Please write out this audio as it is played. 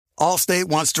Allstate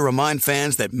wants to remind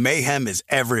fans that mayhem is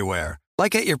everywhere,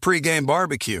 like at your pregame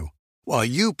barbecue. While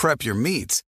you prep your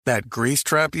meats, that grease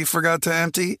trap you forgot to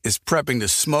empty is prepping to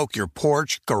smoke your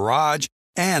porch, garage,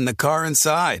 and the car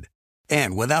inside.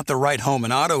 And without the right home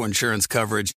and auto insurance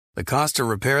coverage, the cost to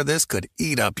repair this could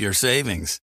eat up your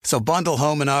savings. So bundle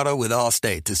home and auto with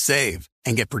Allstate to save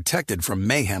and get protected from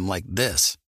mayhem like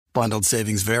this. Bundled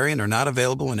savings vary and are not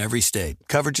available in every state.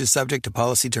 Coverage is subject to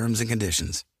policy terms and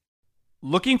conditions.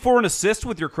 Looking for an assist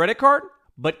with your credit card,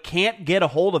 but can't get a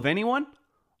hold of anyone?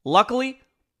 Luckily,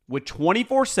 with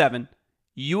 24/7,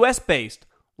 U.S.-based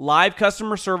live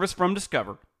customer service from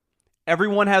Discover,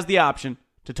 everyone has the option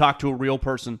to talk to a real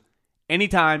person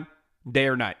anytime, day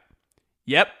or night.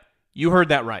 Yep, you heard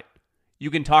that right. You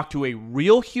can talk to a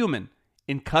real human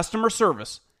in customer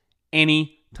service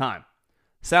anytime.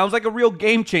 Sounds like a real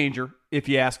game changer if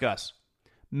you ask us.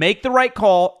 Make the right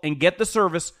call and get the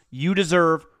service you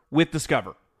deserve with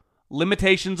Discover.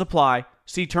 Limitations apply.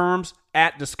 See terms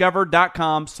at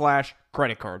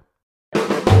discover.com/creditcard.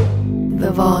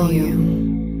 The volume.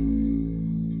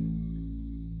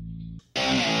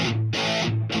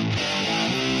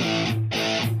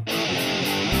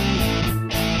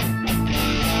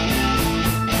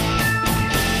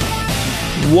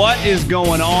 What is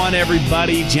going on,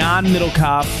 everybody? John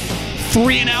Middlecoff,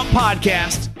 3 and Out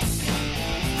podcast.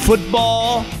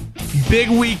 Football, big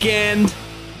weekend.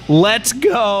 Let's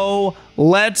go.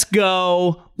 Let's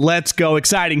go. Let's go.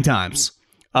 Exciting times.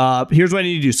 Here's what I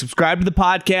need to do. Subscribe to the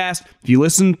podcast. If you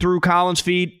listen through Colin's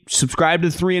feed, subscribe to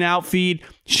the 3 and Out feed.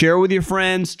 Share with your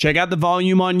friends. Check out the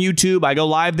volume on YouTube. I go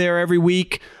live there every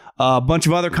week. A bunch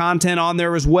of other content on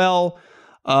there as well.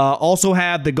 Also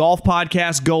have the golf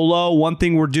podcast, Go Low. One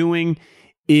thing we're doing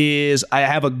is I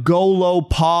have a Go Low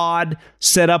pod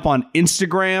set up on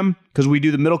Instagram because we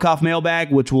do the Middlecoff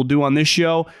mailbag, which we'll do on this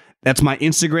show. That's my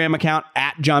Instagram account,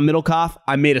 at John Middlecoff.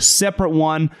 I made a separate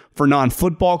one for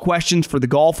non-football questions for the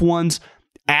golf ones,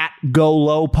 at Go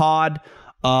Low pod.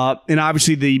 And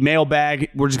obviously the mailbag,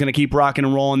 we're just going to keep rocking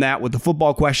and rolling that with the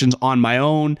football questions on my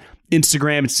own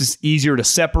Instagram. It's just easier to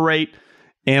separate.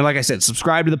 And like I said,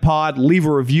 subscribe to the pod, leave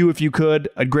a review if you could.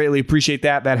 I'd greatly appreciate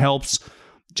that. That helps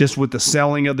just with the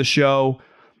selling of the show.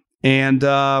 And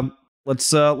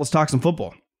let's talk some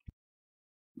football.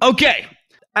 Okay.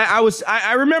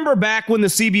 I remember back when the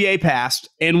CBA passed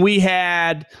and we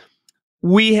had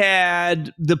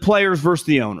the players versus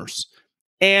the owners.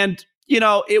 And,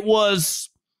 there was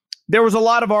a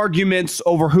lot of arguments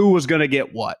over who was going to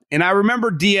get what. And I remember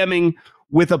DMing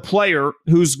with a player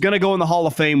who's going to go in the Hall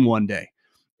of Fame one day.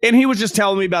 And he was just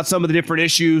telling me about some of the different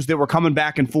issues that were coming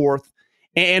back and forth.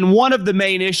 And one of the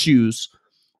main issues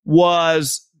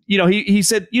was, he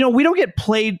said, we don't get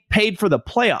paid for the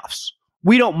playoffs.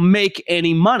 We don't make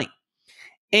any money.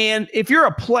 And if you're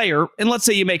a player, and let's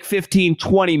say you make $15,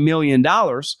 $20 million,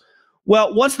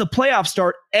 well, once the playoffs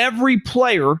start, every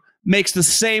player makes the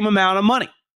same amount of money,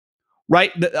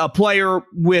 right? A player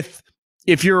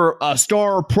if you're a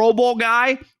star Pro Bowl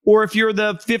guy, or if you're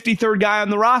the 53rd guy on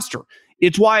the roster.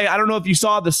 It's why, I don't know if you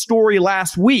saw the story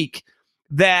last week,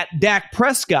 that Dak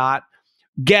Prescott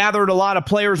gathered a lot of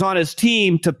players on his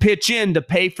team to pitch in to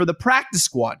pay for the practice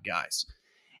squad guys.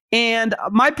 And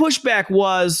my pushback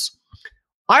was,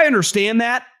 I understand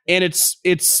that, and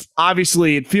it's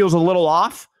obviously, it feels a little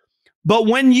off. But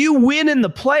when you win in the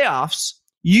playoffs,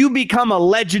 you become a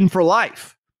legend for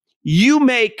life. You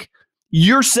make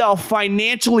yourself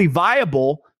financially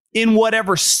viable in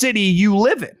whatever city you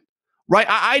live in. Right?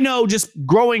 I know, just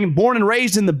born and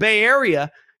raised in the Bay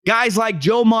Area, guys like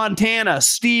Joe Montana,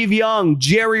 Steve Young,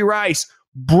 Jerry Rice,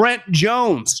 Brent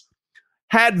Jones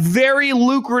had very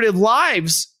lucrative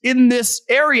lives in this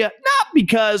area. Not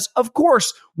because, of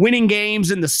course, winning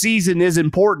games in the season is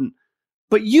important,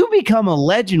 but you become a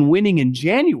legend winning in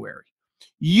January.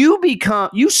 You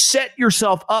set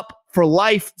yourself up for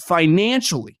life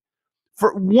financially.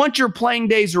 For once your playing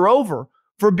days are over,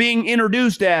 for being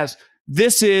introduced as,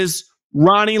 this is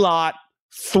Ronnie Lott,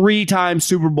 3-time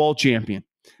Super Bowl champion.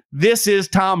 This is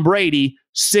Tom Brady,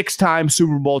 6-time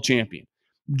Super Bowl champion.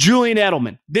 Julian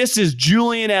Edelman. This is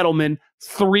Julian Edelman,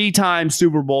 3-time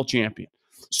Super Bowl champion.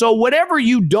 So whatever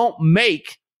you don't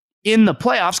make in the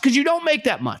playoffs, because you don't make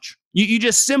that much. You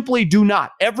just simply do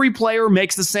not. Every player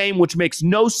makes the same, which makes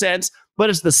no sense, but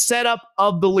it's the setup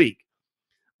of the league.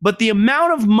 But the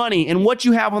amount of money and what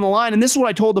you have on the line, and this is what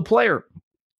I told the player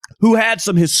who had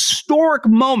some historic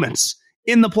moments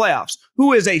in the playoffs,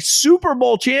 who is a Super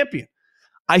Bowl champion.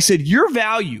 I said, your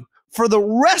value for the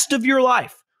rest of your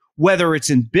life, whether it's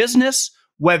in business,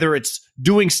 whether it's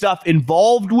doing stuff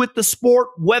involved with the sport,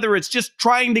 whether it's just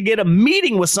trying to get a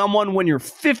meeting with someone when you're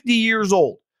 50 years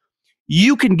old,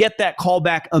 you can get that call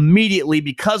back immediately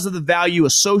because of the value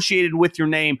associated with your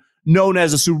name, known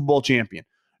as a Super Bowl champion,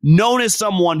 known as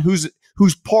someone who's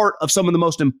part of some of the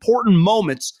most important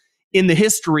moments in the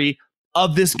history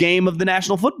of this game of the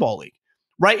National Football League,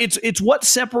 right? It's what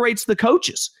separates the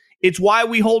coaches. It's why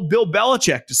we hold Bill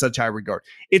Belichick to such high regard.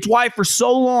 It's why for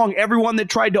so long, everyone that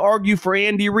tried to argue for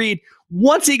Andy Reid,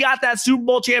 once he got that Super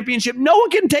Bowl championship, no one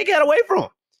can take that away from him.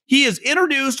 He is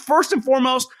introduced first and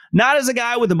foremost, not as a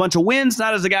guy with a bunch of wins,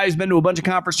 not as a guy who's been to a bunch of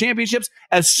conference championships,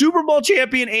 as Super Bowl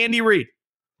champion Andy Reid.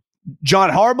 John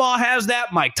Harbaugh has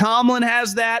that. Mike Tomlin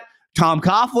has that. Tom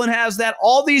Coughlin has that.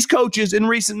 All these coaches in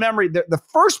recent memory, the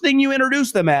first thing you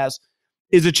introduce them as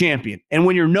is a champion. And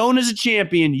when you're known as a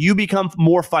champion, you become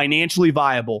more financially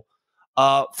viable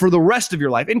for the rest of your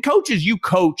life. And coaches, you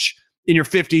coach in your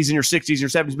 50s and your 60s and your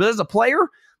 70s. But as a player,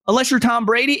 unless you're Tom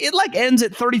Brady, it like ends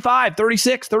at 35,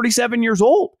 36, 37 years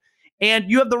old. And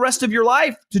you have the rest of your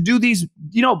life to do these,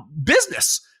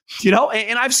 business, and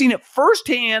I've seen it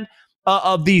firsthand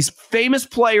of these famous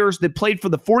players that played for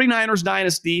the 49ers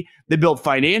dynasty, that built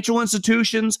financial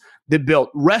institutions, that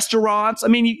built restaurants. I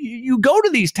mean, you go to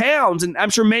these towns, and I'm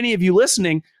sure many of you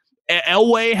listening,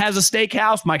 Elway has a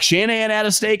steakhouse. Mike Shanahan had a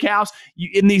steakhouse.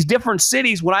 In these different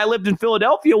cities, when I lived in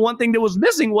Philadelphia, one thing that was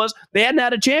missing was they hadn't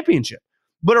had a championship.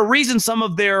 But a reason some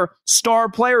of their star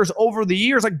players over the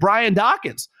years, like Brian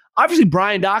Dawkins, obviously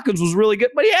Brian Dawkins was really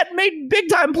good, but he hadn't made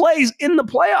big-time plays in the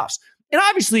playoffs. And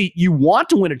obviously, you want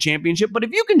to win a championship, but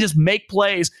if you can just make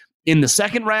plays in the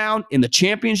second round, in the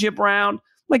championship round,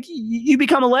 like you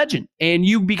become a legend and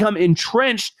you become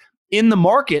entrenched in the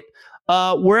market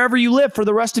wherever you live for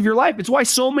the rest of your life. It's why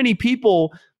so many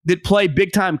people that play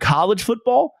big-time college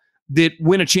football that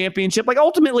win a championship, like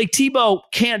ultimately Tebow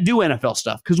can't do NFL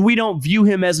stuff because we don't view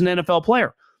him as an NFL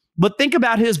player. But think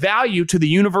about his value to the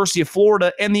University of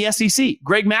Florida and the SEC.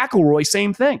 Greg McElroy,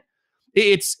 same thing.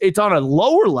 It's on a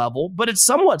lower level, but it's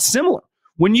somewhat similar.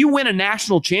 When you win a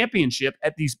national championship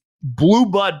at these blue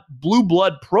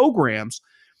blood programs,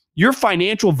 your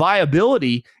financial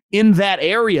viability in that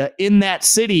area, in that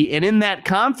city, and in that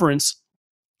conference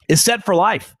is set for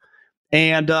life.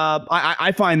 And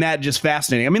I find that just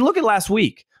fascinating. I mean, look at last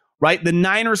week, right? The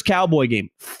Niners-Cowboy game.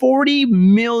 40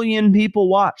 million people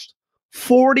watched.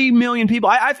 40 million people.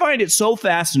 I find it so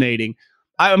fascinating.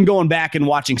 I'm going back and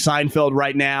watching Seinfeld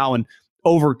right now, and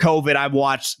over COVID, I've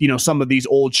watched, some of these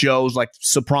old shows like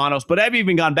Sopranos, but I've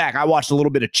even gone back. I watched a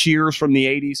little bit of Cheers from the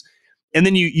 80s. And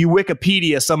then you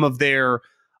Wikipedia some of their,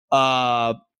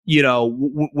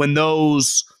 when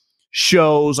those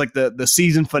shows like the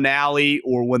season finale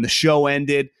or when the show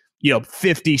ended,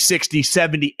 50, 60,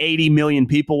 70, 80 million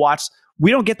people watched. We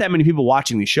don't get that many people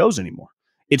watching these shows anymore.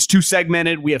 It's too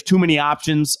segmented. We have too many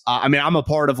options. I'm a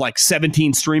part of like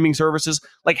 17 streaming services.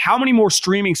 Like, how many more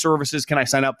streaming services can I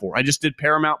sign up for? I just did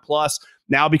Paramount Plus.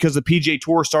 Now, because the PGA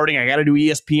Tour is starting, I got to do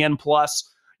ESPN Plus.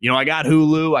 I got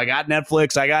Hulu, I got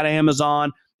Netflix, I got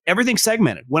Amazon. Everything's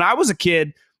segmented. When I was a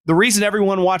kid, the reason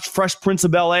everyone watched Fresh Prince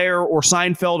of Bel-Air or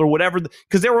Seinfeld or whatever,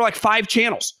 because there were like 5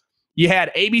 channels. You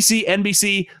had ABC,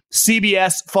 NBC,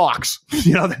 CBS, Fox.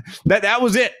 That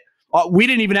was it. We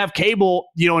didn't even have cable,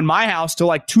 in my house till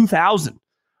like 2000,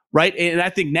 right? And I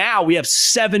think now we have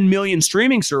 7 million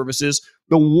streaming services.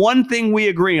 The one thing we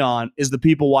agree on is the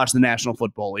people watch the National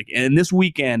Football League. And this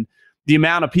weekend, the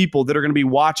amount of people that are going to be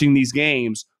watching these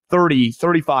games, 30,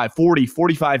 35, 40,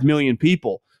 45 million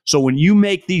people. So when you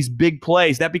make these big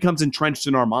plays, that becomes entrenched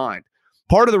in our mind.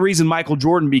 Part of the reason Michael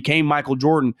Jordan became Michael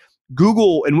Jordan,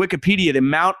 Google and Wikipedia, the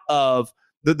amount of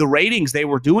the ratings they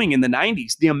were doing in the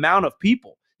 90s, the amount of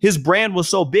people. His brand was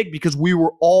so big because we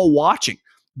were all watching.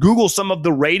 Google some of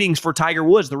the ratings for Tiger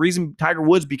Woods. The reason Tiger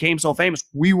Woods became so famous,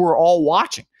 we were all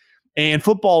watching. And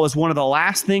football is one of the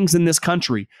last things in this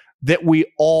country that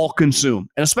we all consume,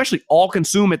 and especially all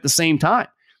consume at the same time.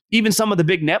 Even some of the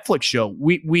big Netflix show,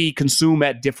 we consume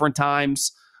at different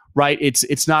times, right?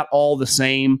 It's not all the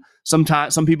same.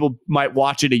 Sometimes some people might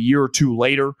watch it a year or two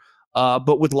later.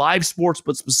 But with live sports,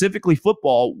 but specifically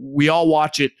football, we all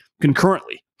watch it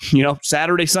concurrently.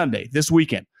 Saturday, Sunday, this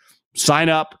weekend. Sign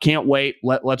up. Can't wait.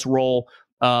 Let's roll.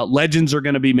 Legends are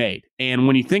going to be made. And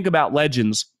when you think about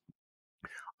legends,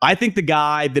 I think the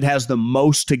guy that has the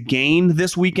most to gain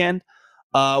this weekend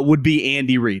would be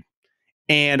Andy Reid.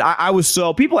 And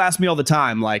people ask me all the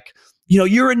time, like,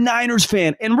 you're a Niners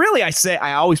fan. And really,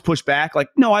 I always push back. Like,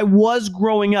 no, I was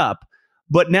growing up.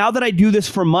 But now that I do this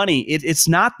for money, it's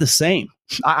not the same.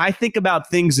 I think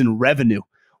about things in revenue.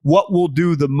 What will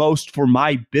do the most for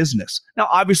my business? Now,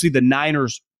 obviously, the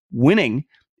Niners winning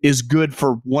is good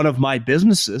for one of my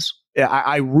businesses.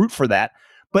 I root for that.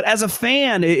 But as a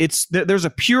fan, there's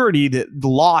a purity that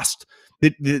lost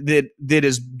that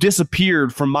has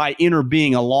disappeared from my inner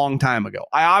being a long time ago.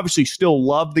 I obviously still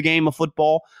love the game of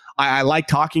football. I like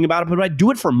talking about it, but I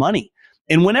do it for money.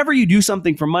 And whenever you do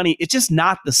something for money, it's just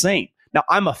not the same. Now,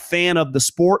 I'm a fan of the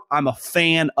sport. I'm a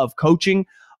fan of coaching.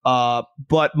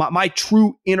 But my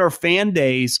true inner fan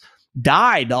days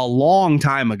died a long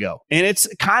time ago. And it's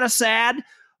kind of sad,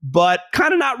 but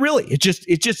kind of not really. It's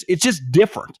just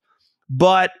different.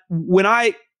 But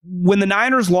when the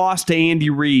Niners lost to Andy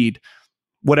Reid,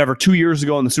 2 years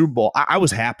ago in the Super Bowl, I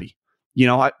was happy.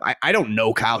 I don't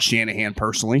know Kyle Shanahan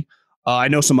personally. I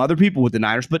know some other people with the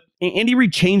Niners, but Andy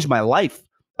Reid changed my life.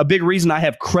 A big reason I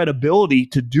have credibility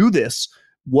to do this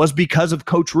was because of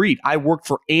Coach Reid. I worked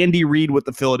for Andy Reid with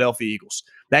the Philadelphia Eagles.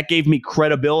 That gave me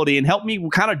credibility and helped me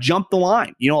kind of jump the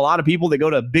line. A lot of people, they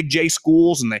go to big J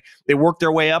schools and they work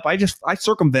their way up. I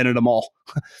circumvented them all.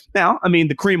 Now,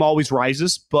 the cream always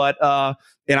rises, but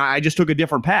and I just took a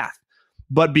different path.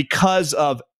 But because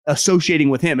of associating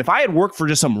with him, if I had worked for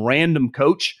just some random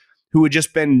coach who had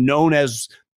just been known as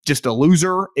just a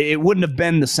loser, it wouldn't have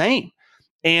been the same.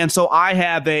 And so I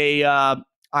have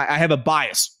a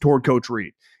bias toward Coach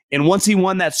Reid. And once he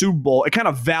won that Super Bowl, it kind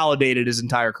of validated his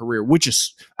entire career, which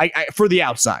is for the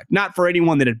outside, not for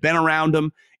anyone that had been around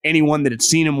him, anyone that had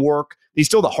seen him work. He's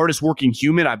still the hardest working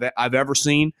human I've ever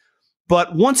seen.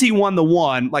 But once he won the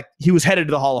one, he was headed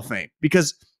to the Hall of Fame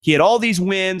because he had all these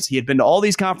wins. He had been to all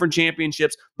these conference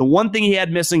championships. The one thing he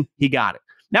had missing, he got it.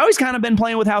 Now he's kind of been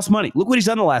playing with house money. Look what he's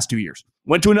done the last 2 years.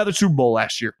 Went to another Super Bowl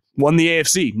last year. Won the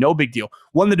AFC. No big deal.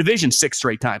 Won the division 6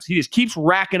 straight times. He just keeps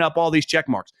racking up all these check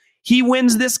marks. He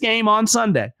wins this game on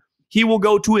Sunday. He will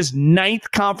go to his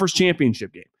 9th conference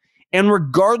championship game. And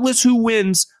regardless who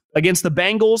wins against the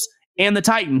Bengals and the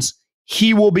Titans,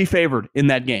 he will be favored in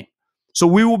that game. So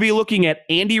we will be looking at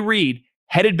Andy Reid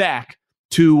headed back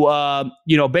to,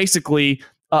 basically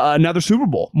another Super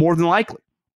Bowl, more than likely.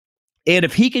 And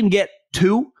if he can get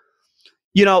 2,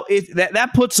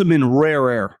 that puts him in rare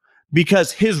air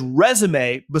because his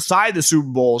resume beside the Super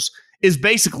Bowls is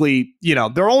basically,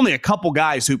 there are only a couple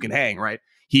guys who can hang, right?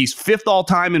 He's 5th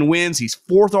all-time in wins. He's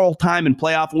 4th all-time in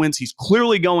playoff wins. He's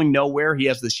clearly going nowhere. He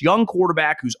has this young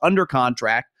quarterback who's under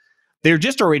contract. They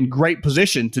just are in great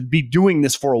position to be doing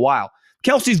this for a while.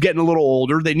 Kelsey's getting a little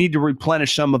older. They need to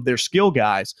replenish some of their skill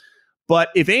guys. But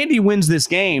if Andy wins this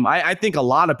game, I think a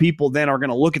lot of people then are going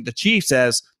to look at the Chiefs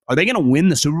as, are they going to win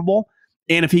the Super Bowl?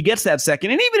 And if he gets that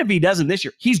second, and even if he doesn't this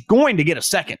year, he's going to get a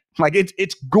second.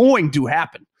 It's going to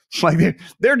happen.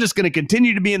 They're just going to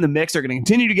continue to be in the mix. They're going to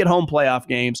continue to get home playoff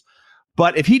games.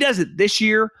 But if he does it this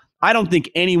year, I don't think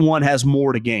anyone has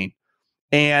more to gain.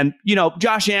 And,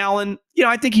 Josh Allen,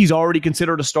 I think he's already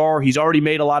considered a star. He's already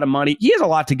made a lot of money. He has a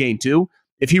lot to gain, too.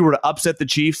 If he were to upset the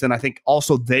Chiefs, then I think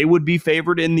also they would be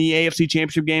favored in the AFC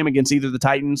Championship game against either the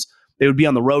Titans. They would be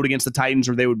on the road against the Titans,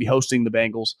 or they would be hosting the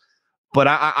Bengals. But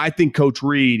I think Coach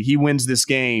Reid, he wins this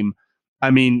game.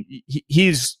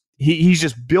 He's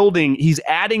just building. He's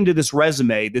adding to this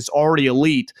resume that's already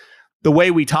elite the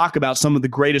way we talk about some of the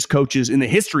greatest coaches in the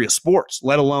history of sports,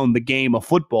 let alone the game of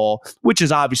football, which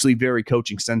is obviously very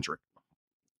coaching-centric.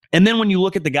 And then when you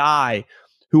look at the guy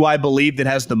who I believe that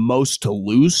has the most to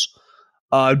lose,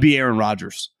 it'd be Aaron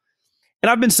Rodgers.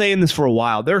 And I've been saying this for a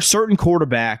while. There are certain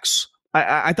quarterbacks.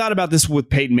 I thought about this with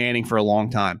Peyton Manning for a long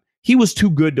time. He was too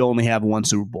good to only have one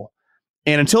Super Bowl.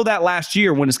 And until that last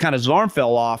year, when his arm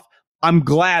fell off, I'm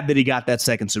glad that he got that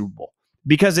second Super Bowl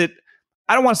because I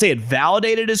don't want to say it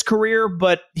validated his career,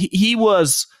 but he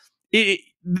was,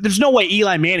 there's no way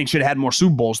Eli Manning should have had more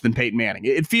Super Bowls than Peyton Manning.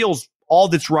 It feels all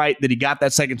that's right that he got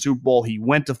that second Super Bowl. He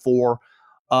went to 4.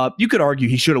 You could argue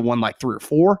he should have won 3 or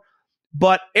 4,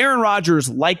 but Aaron Rodgers,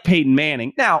 like Peyton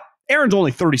Manning, now Aaron's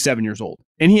only 37 years old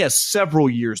and he has several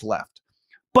years left.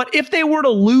 But if they were to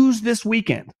lose this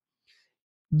weekend,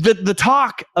 the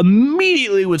talk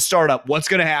immediately would start up. What's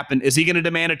going to happen? Is he going to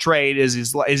demand a trade? Is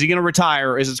he going to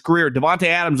retire? Is his career? Devontae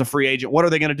Adams a free agent? What are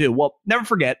they going to do? Well, never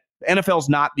forget, NFL's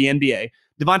not the NBA.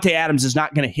 Devontae Adams is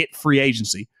not going to hit free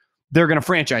agency. They're going to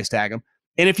franchise tag him.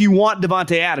 And if you want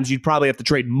Devontae Adams, you'd probably have to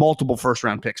trade multiple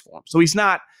first-round picks for him. So it's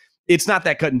not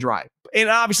that cut and dry. And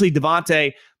obviously,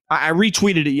 Devontae, I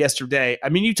retweeted it yesterday.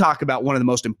 You talk about one of the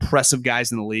most impressive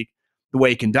guys in the league. The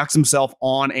way he conducts himself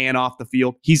on and off the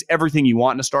field. He's everything you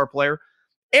want in a star player.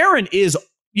 Aaron is,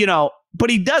 but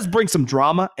he does bring some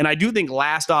drama. And I do think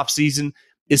last offseason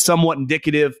is somewhat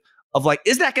indicative of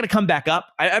is that going to come back up?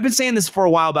 I've been saying this for a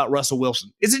while about Russell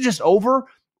Wilson. Is it just over?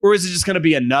 Or is it just going to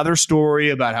be another story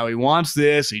about how he wants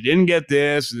this, he didn't get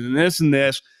this, and this and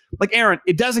this? Aaron,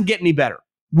 it doesn't get any better.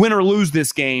 Win or lose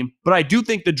this game. But I do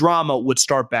think the drama would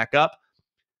start back up.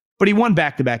 But he won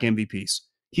back-to-back MVPs.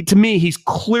 To me, he's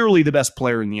clearly the best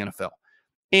player in the NFL.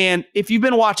 And if you've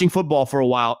been watching football for a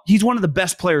while, he's one of the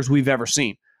best players we've ever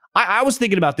seen. I was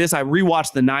thinking about this. I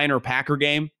rewatched the Niner-Packer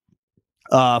game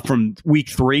from week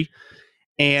 3.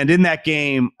 And in that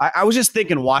game, I was just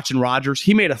thinking, watching Rodgers,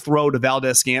 he made a throw to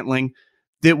Valdez-Scantling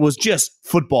that was just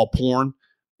football porn.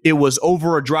 It was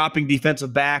over a dropping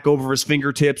defensive back, over his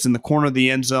fingertips in the corner of the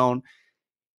end zone.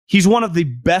 He's one of the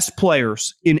best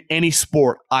players in any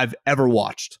sport I've ever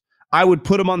watched. I would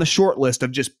put him on the short list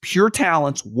of just pure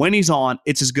talents. When he's on,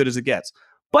 it's as good as it gets.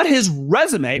 But his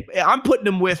resume, I'm putting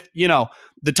him with,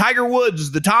 the Tiger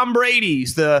Woods, the Tom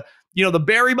Brady's, the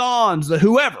Barry Bonds, the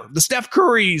whoever, the Steph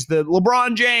Curry's, the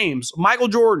LeBron James, Michael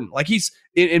Jordan. Like, he's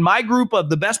in my group of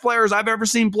the best players I've ever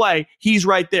seen play. He's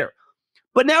right there.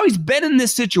 But now he's been in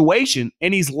this situation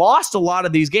and he's lost a lot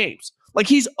of these games. Like,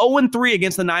 he's 0-3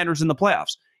 against the Niners in the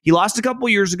playoffs. He lost a couple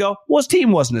years ago. Well, his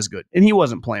team wasn't as good and he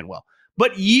wasn't playing well.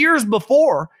 But years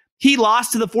before, he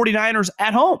lost to the 49ers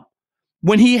at home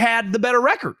when he had the better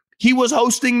record. He was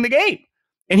hosting the game.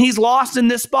 And he's lost in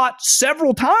this spot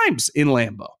several times in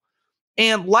Lambeau.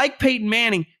 And like Peyton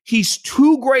Manning, he's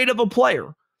too great of a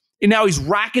player. And now he's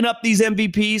racking up these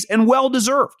MVPs, and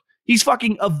well-deserved. He's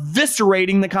fucking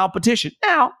eviscerating the competition.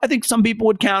 Now, I think some people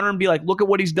would counter and be like, look at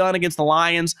what he's done against the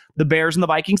Lions, the Bears, and the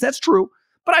Vikings. That's true.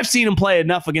 But I've seen him play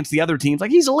enough against the other teams.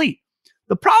 Like, he's elite.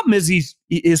 The problem is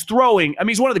he's throwing. I mean,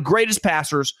 he's one of the greatest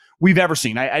passers we've ever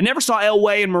seen. I never saw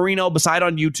Elway and Marino beside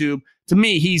on YouTube. To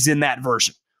me, he's in that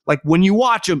version. Like, when you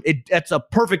watch him, it's a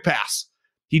perfect pass.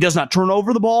 He does not turn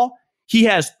over the ball. He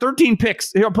has 13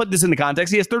 picks. Here, I'll put this into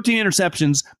context. He has 13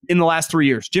 interceptions in the last 3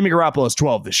 years. Jimmy Garoppolo has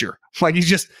 12 this year. Like, he's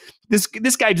just, this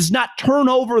guy does not turn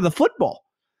over the football.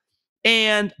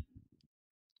 And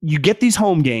you get these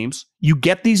home games. You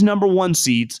get these number 1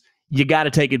 seeds. You got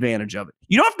to take advantage of it.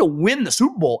 You don't have to win the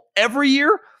Super Bowl every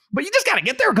year, but you just got to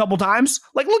get there a couple times.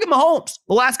 Like, look at Mahomes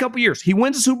the last couple years. He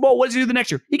wins the Super Bowl. What does he do the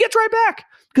next year? He gets right back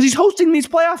because he's hosting these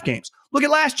playoff games. Look at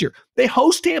last year. They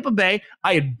host Tampa Bay.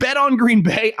 I had bet on Green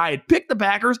Bay. I had picked the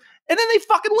Packers, and then they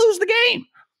fucking lose the game.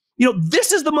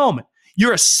 This is the moment.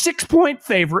 You're a 6-point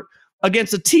favorite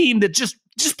against a team that just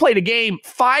played a game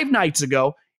 5 nights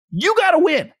ago. You got to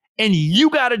win, and you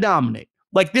got to dominate.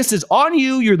 Like, this is on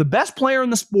you. You're the best player in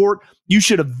the sport. You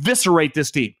should eviscerate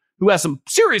this team, who has some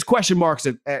serious question marks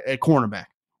at cornerback.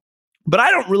 But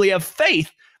I don't really have faith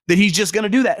that he's just going to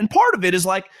do that. And part of it is,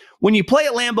 like, when you play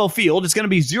at Lambeau Field, it's going to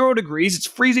be 0 degrees. It's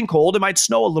freezing cold. It might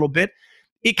snow a little bit.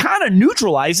 It kind of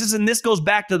neutralizes, and this goes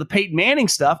back to the Peyton Manning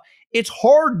stuff. It's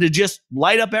hard to just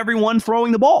light up everyone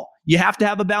throwing the ball. You have to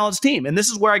have a balanced team. And this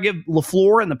is where I give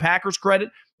LaFleur and the Packers credit.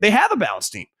 They have a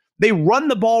balanced team. They run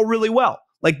the ball really well.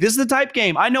 Like, this is the type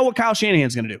game. I know what Kyle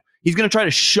Shanahan's going to do. He's going to try to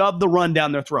shove the run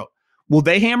down their throat. Will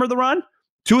they hammer the run?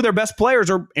 2 of their best players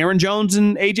are Aaron Jones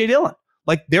and A.J. Dillon.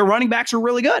 Like, their running backs are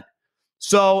really good.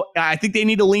 So I think they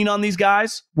need to lean on these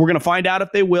guys. We're going to find out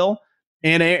if they will.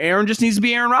 And Aaron just needs to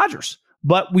be Aaron Rodgers.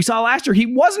 But we saw last year he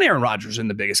wasn't Aaron Rodgers in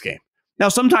the biggest game. Now,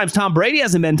 sometimes Tom Brady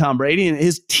hasn't been Tom Brady, and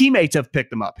his teammates have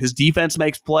picked him up. His defense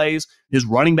makes plays. His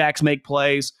running backs make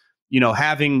plays.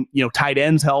 Having, tight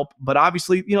ends help. But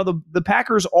obviously, the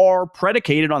Packers are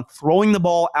predicated on throwing the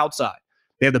ball outside.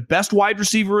 They have the best wide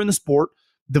receiver in the sport.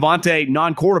 Devontae,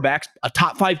 non-quarterbacks, a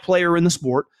top 5 player in the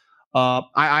sport.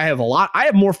 I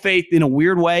have more faith in a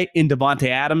weird way in Devontae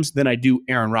Adams than I do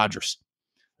Aaron Rodgers.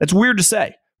 That's weird to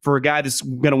say for a guy that's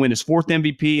going to win his 4th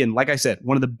MVP. And like I said,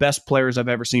 one of the best players I've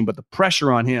ever seen, but the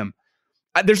pressure on him,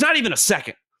 there's not even a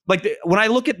second. Like, when I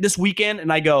look at this weekend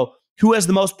and I go, who has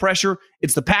the most pressure?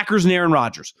 It's the Packers and Aaron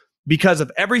Rodgers because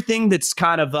of everything that's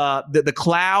kind of the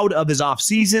cloud of his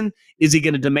offseason. Is he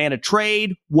going to demand a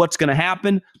trade? What's going to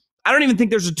happen? I don't even think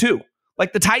there's a 2.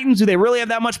 Like, the Titans, do they really have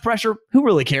that much pressure? Who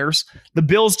really cares? The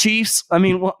Bills, Chiefs? I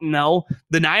mean, well, no.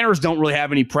 The Niners don't really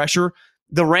have any pressure.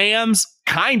 The Rams,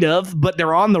 kind of, but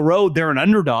they're on the road. They're an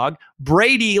underdog.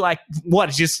 Brady, like, what?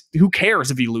 Just who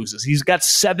cares if he loses? He's got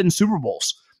 7 Super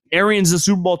Bowls. Arians the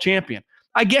Super Bowl champion.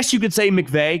 I guess you could say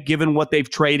McVay, given what they've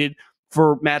traded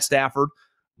for Matt Stafford.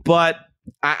 But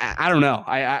I don't know.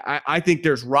 I think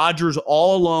there's Rodgers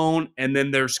all alone, and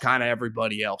then there's kind of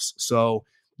everybody else. So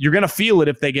you're going to feel it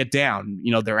if they get down.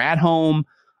 They're at home.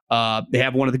 They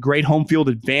have one of the great home field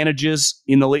advantages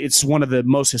in the league. It's one of the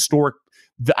most historic,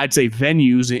 I'd say,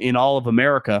 venues in all of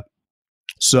America.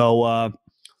 So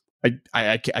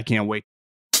I can't wait.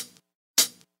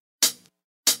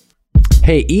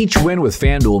 Hey, each win with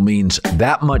FanDuel means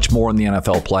that much more in the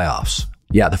NFL playoffs.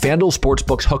 Yeah, the FanDuel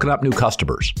Sportsbook's hooking up new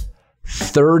customers.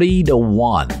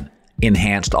 30-1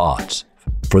 enhanced odds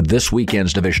for this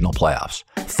weekend's divisional playoffs.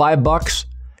 $5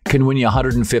 can win you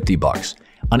 $150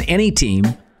 on any team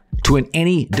to win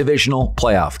any divisional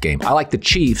playoff game. I like the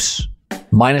Chiefs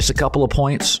minus a couple of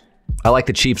points. I like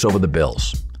the Chiefs over the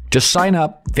Bills. Just sign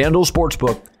up, FanDuel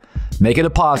Sportsbook, make a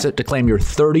deposit to claim your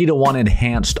 30-1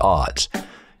 enhanced odds.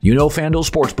 You know FanDuel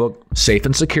Sportsbook, safe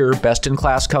and secure,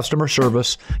 best-in-class customer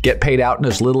service, get paid out in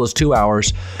as little as 2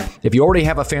 hours. If you already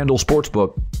have a FanDuel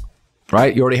Sportsbook,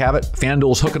 right, you already have it,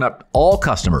 FanDuel's hooking up all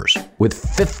customers with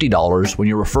 $50 when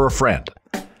you refer a friend.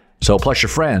 So plus your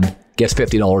friend gets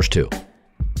 $50 too.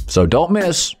 So don't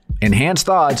miss enhanced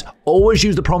odds. Always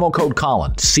use the promo code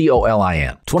Colin,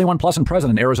 COLIN. 21 plus and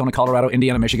present in Arizona, Colorado,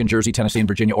 Indiana, Michigan, Jersey, Tennessee, and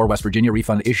Virginia or West Virginia.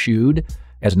 Refund issued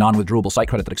as non-withdrawable site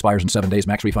credit that expires in 7 days.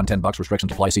 Max refund $10.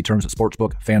 Restrictions apply. See terms at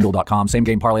sportsbookfanduel.com. Same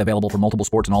game parlay available for multiple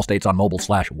sports in all states on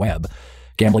mobile/web.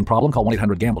 Gambling problem? Call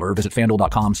 1-800-GAMBLER. Visit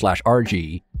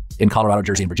fanduel.com/RG in Colorado,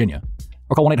 Jersey, and Virginia.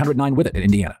 Or call 1-800-9-WITH-IT in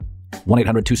Indiana.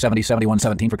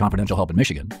 1-800-270-7117 for confidential help in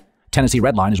Michigan. Tennessee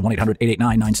Redline is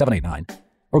 1-800-889-9789.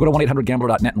 Or go to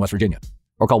 1-800-GAMBLER.net in West Virginia.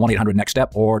 Or call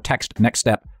 1-800-NEXT-STEP or text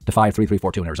NEXT-STEP to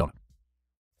 53342 in Arizona.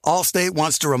 Allstate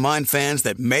wants to remind fans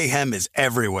that mayhem is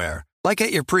everywhere, like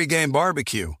at your pregame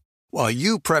barbecue. While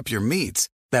you prep your meats,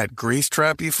 that grease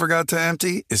trap you forgot to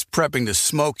empty is prepping to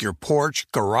smoke your porch,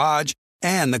 garage,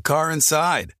 and the car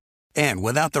inside. And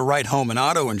without the right home and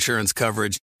auto insurance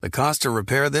coverage, the cost to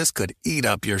repair this could eat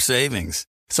up your savings.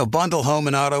 So bundle home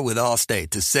and auto with Allstate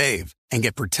to save and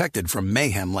get protected from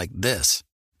mayhem like this.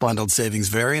 Bundled savings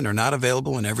vary and are not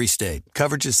available in every state.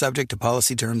 Coverage is subject to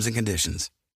policy terms and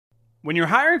conditions. When you're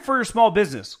hiring for your small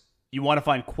business, you want to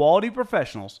find quality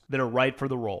professionals that are right for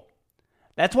the role.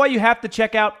 That's why you have to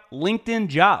check out LinkedIn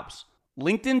Jobs.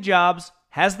 LinkedIn Jobs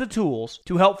has the tools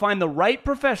to help find the right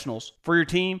professionals for your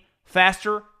team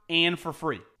faster and for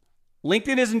free.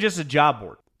 LinkedIn isn't just a job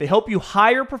board. They help you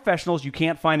hire professionals you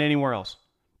can't find anywhere else.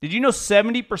 Did you know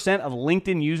 70% of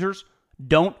LinkedIn users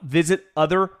don't visit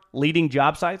other leading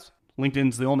job sites?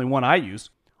 LinkedIn's the only one I use.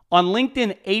 On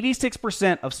LinkedIn,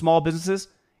 86% of small businesses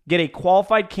get a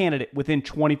qualified candidate within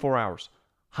 24 hours.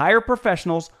 Hire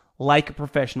professionals like a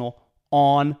professional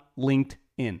on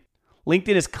LinkedIn.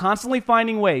 LinkedIn is constantly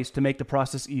finding ways to make the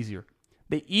process easier.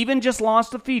 They even just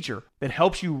launched a feature that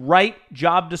helps you write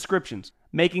job descriptions,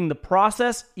 making the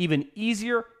process even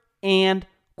easier and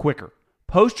quicker.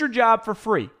 Post your job for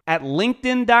free at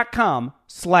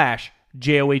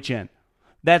linkedin.com/JOHN.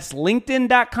 That's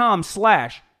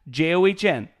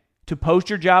linkedin.com/JOHN to post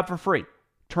your job for free.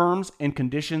 Terms and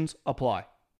conditions apply.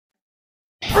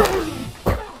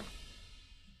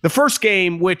 The first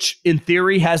game, which in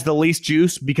theory has the least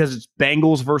juice because it's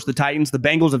Bengals versus the Titans. The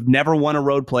Bengals have never won a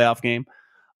road playoff game.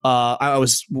 I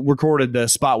was recorded the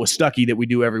spot with Stuckey that we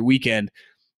do every weekend.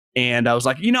 And I was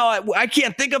like, I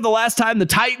can't think of the last time the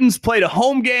Titans played a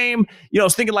home game. I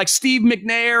was thinking like Steve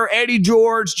McNair, Eddie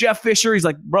George, Jeff Fisher. He's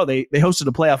like, bro, they hosted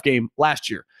a playoff game last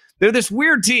year. They're this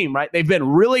weird team, right? They've been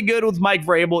really good with Mike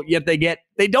Vrabel, yet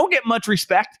they don't get much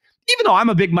respect. Even though I'm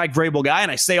a big Mike Vrabel guy,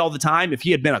 and I say all the time, if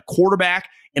he had been a quarterback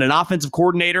and an offensive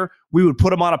coordinator, we would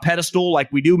put him on a pedestal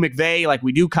like we do McVay, like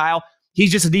we do Kyle.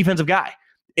 He's just a defensive guy.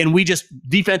 And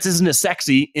defense isn't as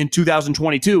sexy in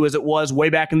 2022 as it was way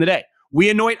back in the day. We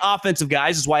anoint offensive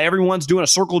guys. That's why everyone's doing a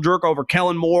circle jerk over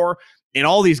Kellen Moore and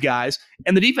all these guys.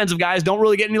 And the defensive guys don't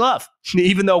really get any love,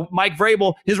 even though Mike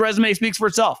Vrabel, his resume speaks for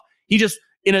itself. He just,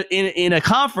 in a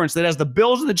conference that has the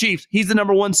Bills and the Chiefs, he's the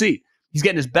number one seed. He's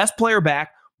getting his best player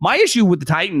back. My issue with the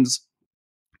Titans,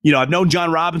 I've known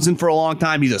John Robinson for a long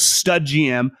time. He's a stud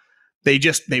GM.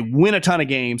 They win a ton of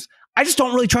games. I just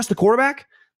don't really trust the quarterback.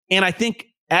 And I think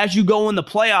as you go in the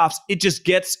playoffs, it just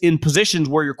gets in positions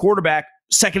where your quarterback,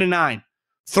 2nd and 9,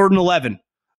 3rd and 11,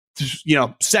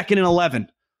 2nd and 11,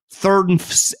 3rd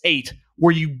and 8,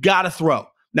 where you got to throw.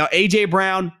 Now, A.J.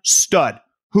 Brown, stud.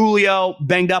 Julio,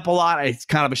 banged up a lot. It's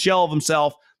kind of a shell of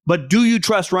himself. But do you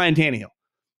trust Ryan Tannehill?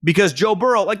 Because Joe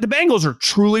Burrow, the Bengals are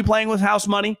truly playing with house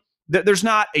money. There's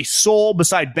not a soul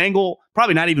beside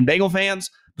probably not even Bengal fans,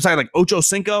 beside Ocho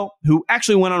Cinco, who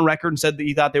actually went on record and said that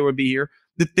he thought they would be here.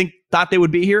 Thought they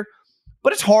would be here.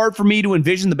 But it's hard for me to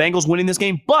envision the Bengals winning this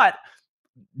game. But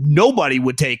nobody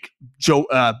would take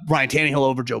Ryan Tannehill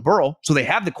over Joe Burrow, so they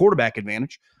have the quarterback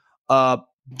advantage.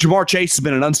 Jamar Chase has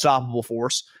been an unstoppable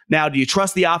force. Now, do you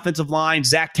trust the offensive line?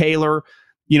 Zach Taylor,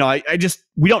 we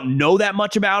don't know that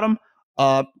much about him.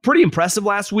 Pretty impressive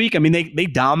last week. I mean, they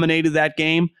dominated that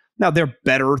game. Now, they're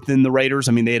better than the Raiders.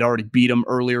 I mean, they had already beat them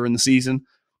earlier in the season.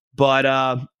 But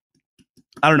I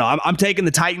don't know. I'm taking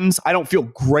the Titans. I don't feel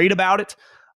great about it.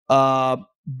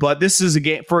 But this is a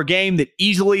game that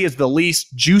easily is the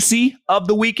least juicy of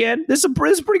the weekend. This is a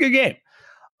pretty good game.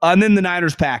 And then the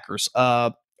Niners-Packers.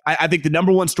 I think the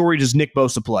number one story, does Nick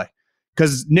Bosa play?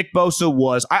 because Nick Bosa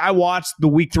was, I watched the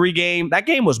week 3 game. That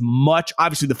game was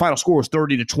obviously the final score was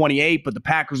 30-28, but the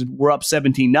Packers were up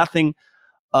 17-0.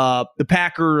 The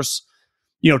Packers,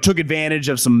 took advantage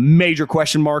of some major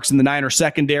question marks in the Niners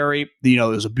secondary. It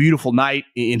was a beautiful night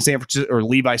in San Francisco or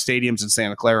Levi Stadiums in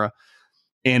Santa Clara.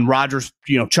 And Rodgers,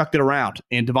 chucked it around.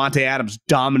 And Davante Adams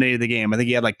dominated the game. I think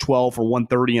he had like 12 for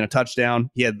 130 and a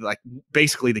touchdown. He had like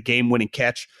basically the game-winning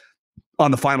catch on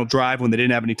the final drive when they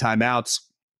didn't have any timeouts.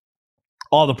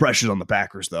 All the pressure's on the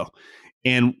Packers, though.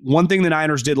 And one thing the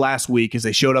Niners did last week is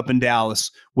they showed up in Dallas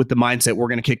with the mindset, we're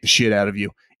going to kick the shit out of you.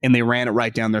 And they ran it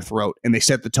right down their throat. And they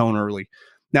set the tone early.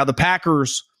 Now, the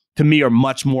Packers, to me, are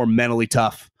much more mentally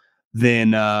tough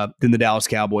than the Dallas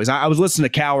Cowboys. I was listening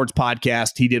to Coward's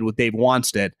podcast he did with Dave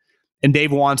Wanstead. And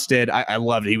Dave Wanstead, I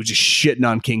loved it. He was just shitting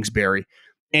on Kingsbury.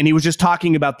 And he was just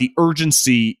talking about the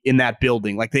urgency in that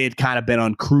building. Like they had kind of been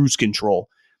on cruise control.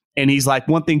 And he's like,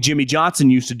 one thing Jimmy Johnson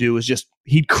used to do is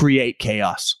he'd create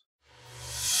chaos.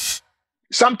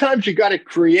 Sometimes you got to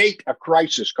create a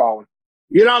crisis, Colin.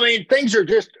 You know what I mean? Things are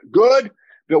just good,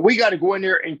 but we got to go in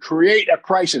there and create a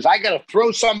crisis. I got to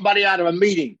throw somebody out of a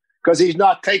meeting because he's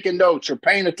not taking notes or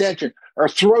paying attention, or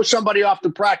throw somebody off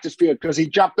the practice field because he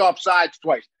jumped off sides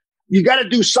twice. You got to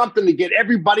do something to get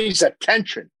everybody's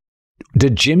attention.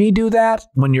 Did Jimmy do that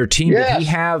when your team? Yes. Did he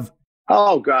have?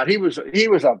 Oh God, he was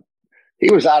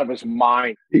out of his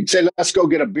mind. He'd say, "Let's go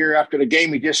get a beer after the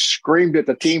game." He just screamed at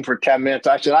the team for 10 minutes.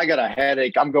 I said, "I got a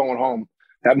headache. I'm going home.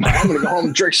 I'm going to go home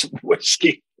and drink some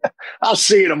whiskey. I'll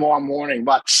see you tomorrow morning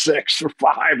about 6 or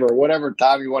 5 or whatever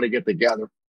time you want to get together."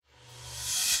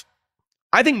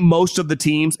 I think most of the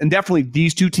teams, and definitely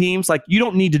these two teams, like you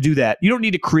don't need to do that. You don't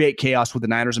need to create chaos with the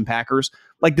Niners and Packers.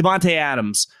 Like Davante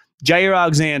Adams, Jair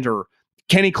Alexander,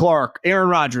 Kenny Clark, Aaron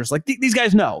Rodgers, like these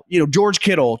guys know. George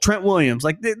Kittle, Trent Williams,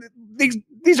 like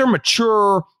these are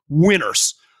mature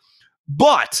winners.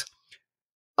 But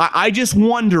I just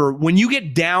wonder, when you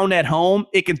get down at home,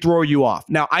 it can throw you off.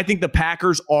 Now, I think the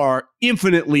Packers are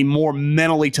infinitely more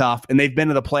mentally tough, and they've been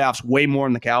to the playoffs way more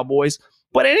than the Cowboys.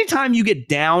 But anytime you get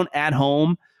down at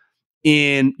home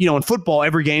in football,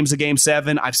 every game's a game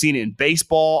 7. I've seen it in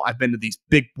baseball. I've been to these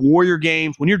big Warrior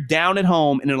games. When you're down at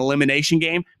home in an elimination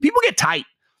game, people get tight.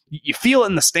 You feel it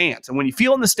in the stands. And when you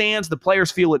feel it in the stands, the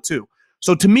players feel it too.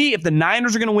 So to me, if the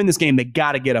Niners are going to win this game, they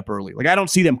got to get up early. Like I don't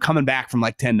see them coming back from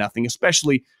like 10-0,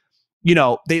 especially,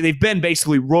 they've been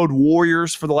basically road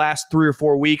warriors for the last 3 or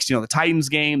 4 weeks. The Titans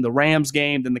game, the Rams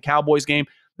game, then the Cowboys game.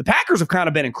 The Packers have kind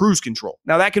of been in cruise control.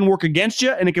 Now, that can work against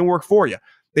you, and it can work for you.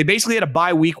 They basically had a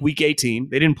bye week 18.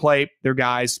 They didn't play their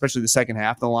guys, especially the second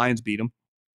half. The Lions beat them.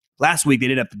 Last week, they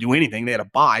didn't have to do anything. They had a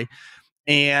bye.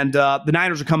 And the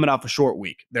Niners are coming off a short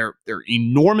week. They're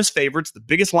enormous favorites. The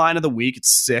biggest line of the week,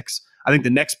 it's 6. I think the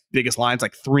next biggest line is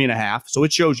like 3.5. So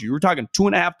it shows you. We're talking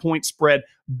 2.5-point spread,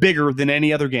 bigger than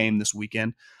any other game this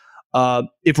weekend.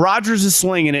 If Rodgers is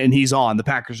slinging it and he's on, the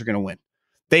Packers are going to win.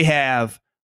 They have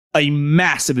a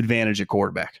massive advantage at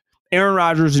quarterback. Aaron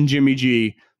Rodgers and Jimmy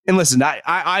G. And listen,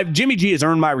 Jimmy G has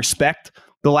earned my respect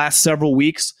the last several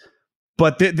weeks,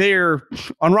 but they're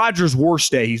on Rodgers' worst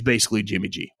day, he's basically Jimmy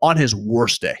G. On his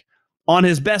worst day. On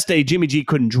his best day, Jimmy G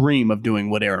couldn't dream of doing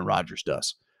what Aaron Rodgers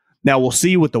does. Now, we'll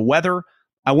see with the weather.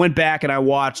 I went back and I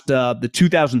watched the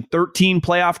 2013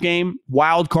 playoff game,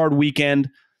 wild card weekend.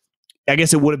 I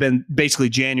guess it would have been basically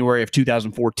January of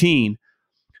 2014,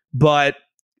 but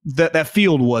that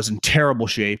field was in terrible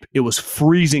shape. It was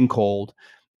freezing cold,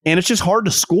 and it's just hard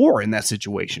to score in that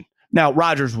situation. Now,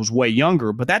 Rodgers was way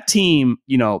younger, but that team,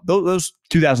 those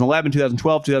 2011,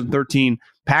 2012, 2013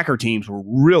 Packer teams were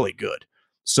really good.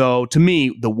 So to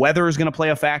me, the weather is going to play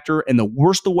a factor, and the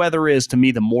worse the weather is, to me,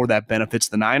 the more that benefits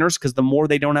the Niners, because the more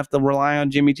they don't have to rely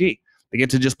on Jimmy G. They get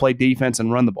to just play defense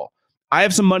and run the ball. I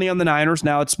have some money on the Niners.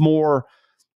 Now, it's more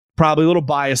probably a little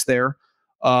biased there.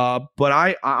 But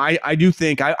I do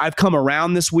think I've come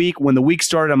around this week. When the week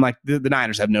started, I'm like, the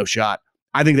Niners have no shot.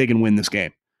 I think they can win this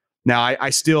game. Now,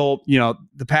 I still,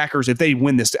 the Packers, if they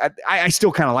win this, I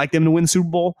still kind of like them to win the Super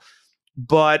Bowl.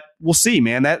 But we'll see,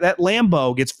 man. That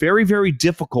Lambeau gets very, very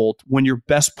difficult when your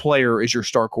best player is your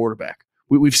star quarterback.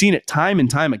 We've seen it time and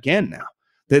time again now.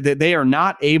 They are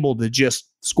not able to just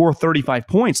score 35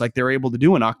 points like they're able to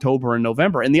do in October and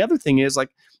November. And the other thing is, like,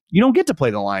 you don't get to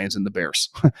play the Lions and the Bears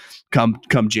come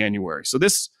January. So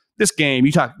this game,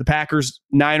 you talk the Packers,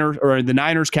 Niners, or the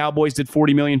Niners, Cowboys did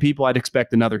 40 million people. I'd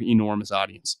expect another enormous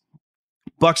audience.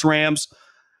 Bucks, Rams.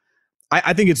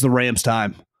 I think it's the Rams'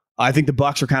 time. I think the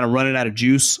Bucks are kind of running out of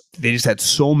juice. They just had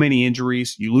so many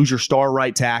injuries. You lose your star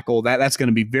right tackle. That's going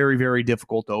to be very, very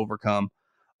difficult to overcome.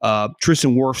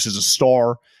 Tristan Wirfs is a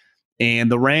star. And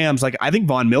the Rams, I think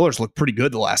Von Miller's looked pretty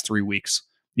good the last 3 weeks.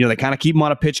 They kind of keep him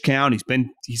on a pitch count.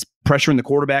 He's pressuring the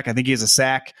quarterback. I think he has a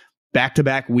sack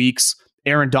back-to-back weeks.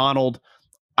 Aaron Donald.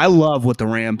 I love what the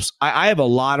Rams. I have a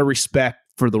lot of respect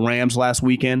for the Rams last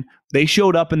weekend. They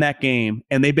showed up in that game,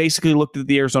 and they basically looked at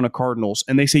the Arizona Cardinals,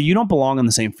 and they say, you don't belong on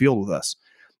the same field with us.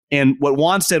 And what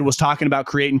Juan said was talking about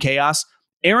creating chaos.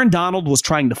 Aaron Donald was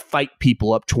trying to fight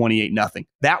people up 28-0.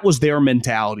 That was their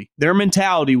mentality. Their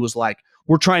mentality was like,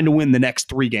 we're trying to win the next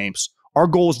 3 games. Our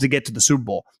goal is to get to the Super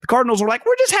Bowl. The Cardinals were like,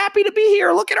 we're just happy to be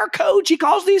here. Look at our coach. He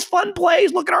calls these fun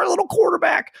plays. Look at our little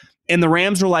quarterback. And the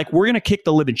Rams are like, we're going to kick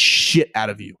the living shit out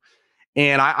of you.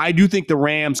 And I do think the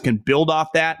Rams can build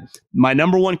off that. My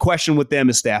number one question with them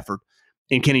is Stafford.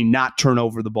 And can he not turn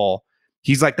over the ball?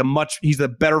 He's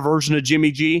the better version of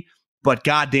Jimmy G, but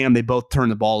goddamn, they both turn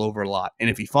the ball over a lot. And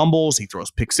if he fumbles, he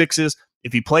throws pick sixes.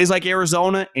 If he plays like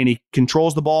Arizona and he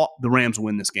controls the ball, the Rams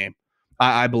win this game.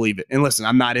 I believe it. And listen,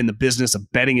 I'm not in the business of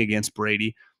betting against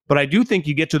Brady, but I do think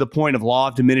you get to the point of law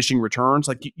of diminishing returns.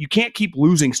 Like you can't keep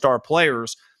losing star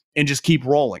players and just keep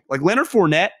rolling. Like Leonard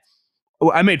Fournette,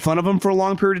 I made fun of him for a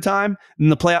long period of time in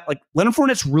the playoff. Like Leonard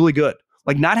Fournette's really good.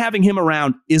 Like not having him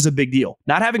around is a big deal.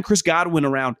 Not having Chris Godwin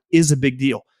around is a big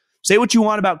deal. Say what you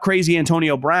want about crazy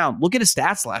Antonio Brown. Look at his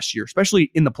stats last year,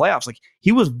 especially in the playoffs. Like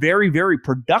he was very, very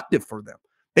productive for them.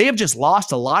 They have just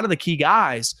lost a lot of the key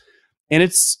guys. And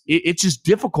it's just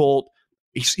difficult.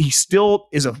 He still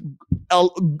is a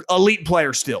elite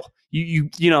player still. You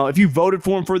know, if you voted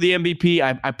for him for the MVP,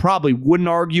 I probably wouldn't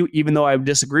argue, even though I would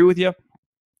disagree with you.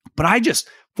 But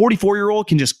 44-year-old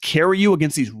can just carry you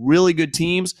against these really good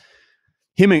teams.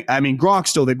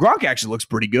 Gronk actually looks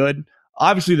pretty good.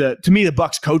 Obviously, to me, the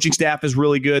Bucs coaching staff is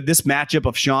really good. This matchup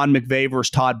of Sean McVay versus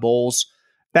Todd Bowles,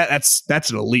 that's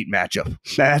an elite matchup.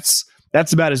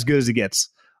 That's about as good as it gets.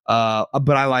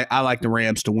 But I like the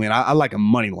Rams to win. I like a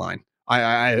money line.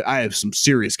 I have some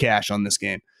serious cash on this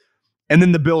game. And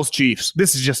then the Bills Chiefs.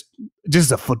 This is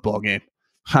just a football game.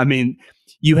 I mean,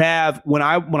 you have when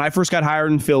I first got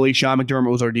hired in Philly, Sean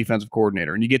McDermott was our defensive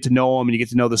coordinator, and you get to know him and you get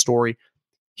to know the story.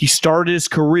 He started his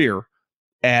career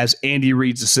as Andy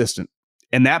Reid's assistant.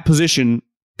 And that position,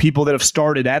 people that have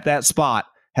started at that spot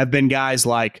have been guys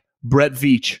like Brett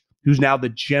Veach, who's now the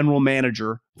general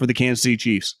manager for the Kansas City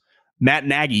Chiefs. Matt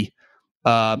Nagy,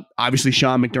 obviously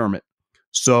Sean McDermott.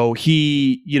 So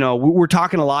we're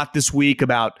talking a lot this week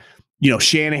about,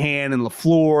 Shanahan and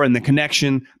LaFleur and the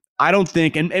connection. I don't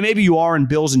think, and maybe you are in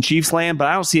Bills and Chiefs land, but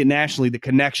I don't see it nationally, the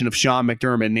connection of Sean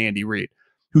McDermott and Andy Reid,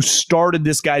 who started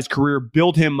this guy's career,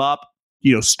 built him up,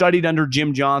 studied under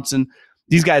Jim Johnson.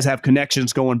 These guys have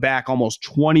connections going back almost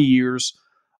 20 years.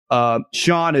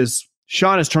 Sean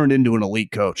has turned into an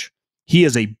elite coach. He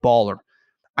is a baller.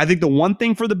 I think the one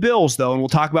thing for the Bills, though, and we'll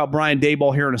talk about Brian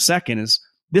Daboll here in a second, is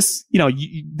this,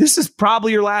 this is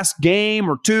probably your last game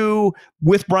or two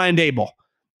with Brian Daboll.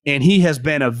 And he has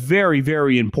been a very,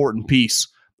 very important piece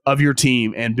of your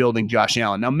team and building Josh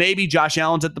Allen. Now, maybe Josh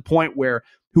Allen's at the point where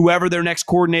whoever their next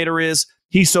coordinator is,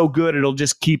 he's so good it'll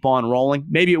just keep on rolling.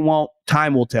 Maybe it won't.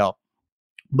 Time will tell.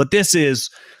 But this is,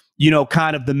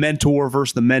 kind of the mentor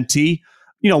versus the mentee.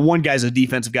 One guy's a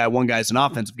defensive guy, one guy's an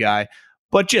offensive guy.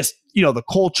 But just, the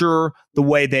culture, the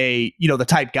way they, the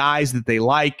type guys that they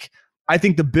like. I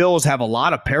think the Bills have a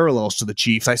lot of parallels to the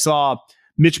Chiefs. I saw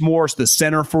Mitch Morse, the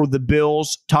center for the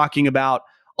Bills, talking about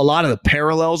a lot of the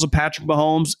parallels of Patrick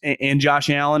Mahomes and Josh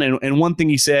Allen. And one thing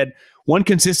he said, one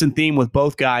consistent theme with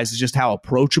both guys is just how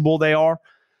approachable they are.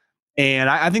 And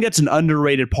I think that's an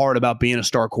underrated part about being a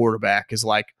star quarterback is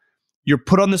like, you're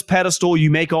put on this pedestal, you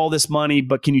make all this money,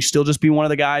 but can you still just be one of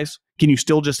the guys? Can you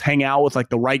still just hang out with like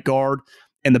the right guard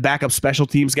and the backup special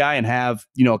teams guy and have,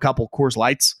 a couple Coors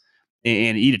Lights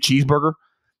and eat a cheeseburger?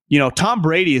 Tom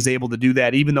Brady is able to do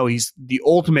that, even though he's the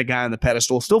ultimate guy on the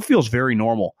pedestal, still feels very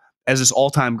normal as his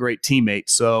all-time great teammate.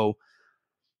 So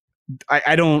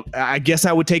I guess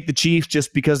I would take the Chiefs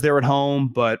just because they're at home,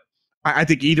 but I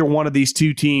think either one of these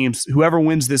two teams, whoever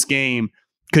wins this game,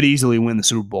 could easily win the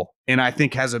Super Bowl. And I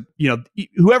think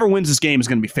whoever wins this game is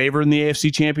going to be favored in the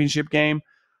AFC Championship game.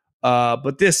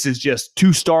 But this is just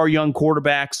two star young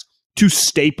quarterbacks, two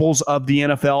staples of the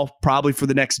NFL, probably for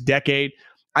the next decade.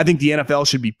 I think the NFL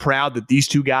should be proud that these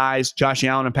two guys, Josh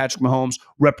Allen and Patrick Mahomes,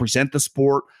 represent the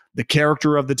sport, the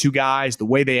character of the two guys, the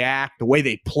way they act, the way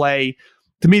they play.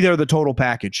 To me, they're the total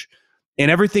package. And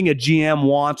everything a GM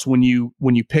wants when you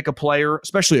pick a player,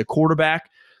 especially a quarterback,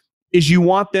 is you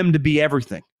want them to be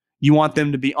everything. You want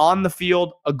them to be on the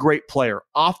field, a great player.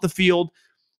 Off the field,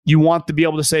 you want to be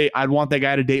able to say, I'd want that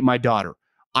guy to date my daughter.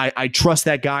 I trust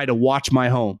that guy to watch my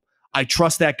home. I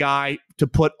trust that guy to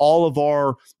put all of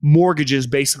our mortgages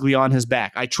basically on his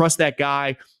back. I trust that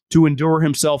guy to endure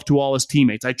himself to all his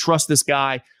teammates. I trust this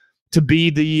guy to be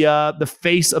the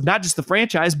face of not just the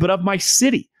franchise, but of my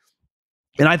city.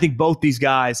 And I think both these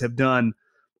guys have done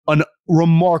a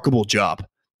remarkable job.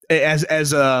 As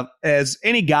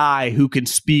any guy who can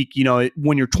speak,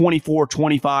 when you're 24,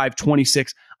 25,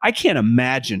 26, I can't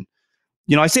imagine.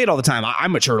 I say it all the time. I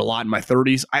matured a lot in my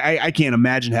 30s. I can't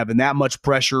imagine having that much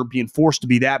pressure, being forced to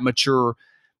be that mature,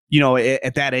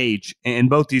 at that age. And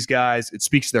both these guys, it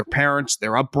speaks to their parents,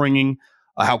 their upbringing,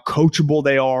 how coachable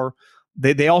they are.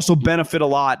 They also benefit a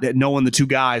lot at knowing the two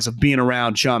guys of being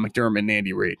around Sean McDermott and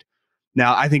Andy Reid.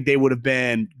 Now, I think they would have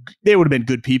been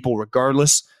good people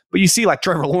regardless. But you see, like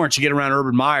Trevor Lawrence, you get around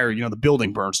Urban Meyer, the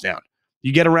building burns down.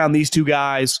 You get around these two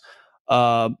guys,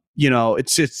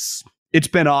 it's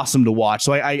been awesome to watch.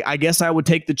 So I guess I would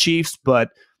take the Chiefs, but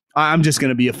I'm just going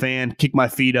to be a fan, kick my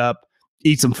feet up,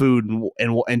 eat some food,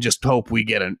 and just hope we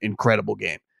get an incredible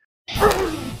game.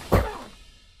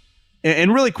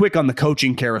 And really quick on the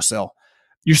coaching carousel,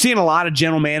 you're seeing a lot of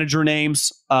general manager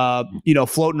names,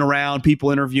 floating around,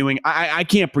 people interviewing. I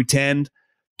can't pretend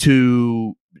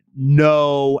to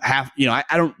know I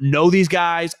don't know these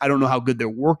guys. I don't know how good their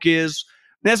work is.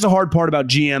 And that's the hard part about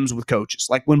GMs with coaches.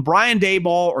 Like when Brian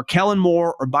Daboll or Kellen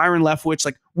Moore or Byron Leftwich,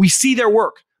 like we see their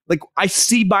work. Like I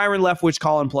see Byron Leftwich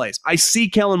calling plays. I see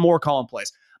Kellen Moore calling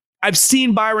plays. I've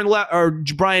seen Brian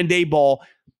Daboll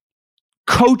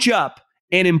coach up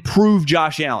and improve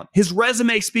Josh Allen. His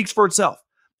resume speaks for itself.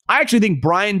 I actually think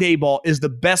Brian Daboll is the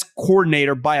best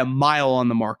coordinator by a mile on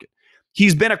the market.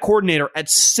 He's been a coordinator at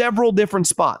several different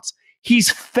spots.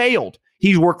 He's failed.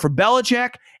 He's worked for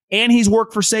Belichick and he's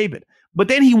worked for Saban. But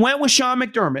then he went with Sean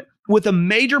McDermott with a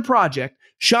major project.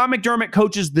 Sean McDermott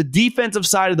coaches the defensive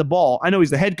side of the ball. I know he's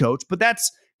the head coach, but that's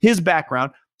his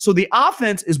background. So the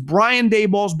offense is Brian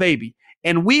Daboll's baby.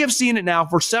 And we have seen it now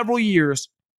for several years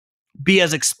be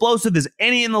as explosive as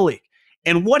any in the league.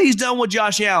 And what he's done with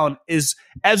Josh Allen is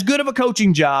as good of a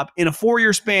coaching job in a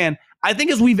 4-year span, I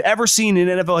think, as we've ever seen in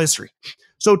NFL history.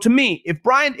 So to me,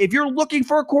 if you're looking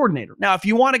for a coordinator, now if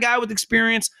you want a guy with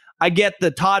experience, I get the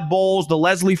Todd Bowles, the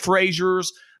Leslie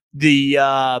Frazier's, the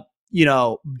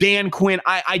Dan Quinn.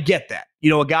 I get that.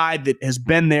 A guy that has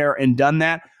been there and done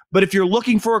that. But if you're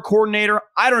looking for a coordinator,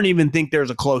 I don't even think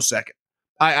there's a close second.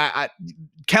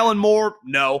 Kellen Moore,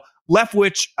 no.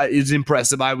 Leftwich is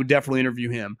impressive. I would definitely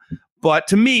interview him. But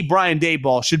to me, Brian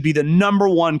Daboll should be the number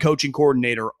one coaching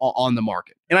coordinator on the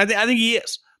market. And I think he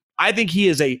is. I think he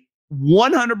is a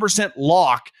 100%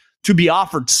 lock to be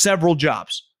offered several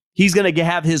jobs. He's going to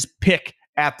have his pick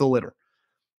at the litter.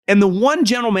 And the one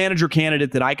general manager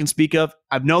candidate that I can speak of,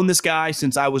 I've known this guy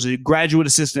since I was a graduate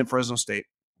assistant at Fresno State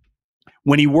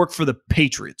when he worked for the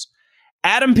Patriots.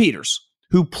 Adam Peters,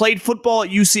 who played football at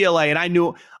UCLA, and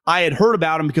I had heard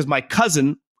about him because my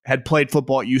cousin had played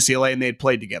football at UCLA and they had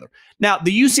played together. Now,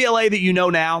 the UCLA that you know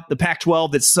now, the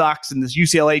Pac-12 that sucks and this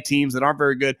UCLA teams that aren't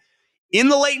very good, in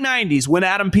the late 90s when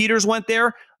Adam Peters went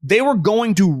there, they were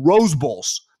going to Rose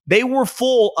Bowls. They were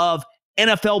full of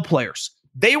NFL players.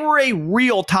 They were a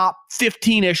real top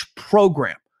 15-ish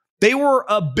program. They were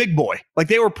a big boy. Like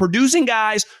they were producing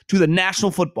guys to the National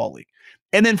Football League.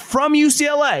 And then from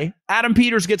UCLA, Adam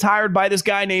Peters gets hired by this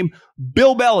guy named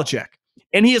Bill Belichick.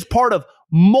 And he is part of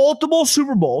multiple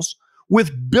Super Bowls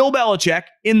with Bill Belichick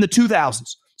in the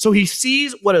 2000s. So he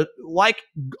sees what like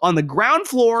on the ground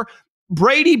floor,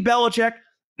 Brady, Belichick,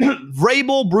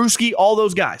 Vrabel, Bruschi, all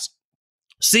those guys.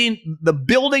 Seeing the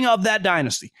building of that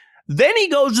dynasty. Then he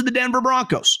goes to the Denver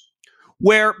Broncos,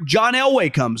 where John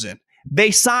Elway comes in.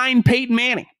 They sign Peyton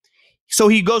Manning. So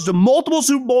he goes to multiple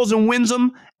Super Bowls and wins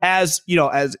them as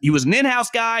he was an in-house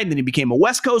guy, and then he became a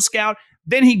West Coast scout.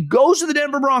 Then he goes to the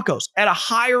Denver Broncos at a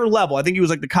higher level. I think he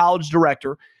was like the college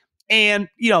director. And,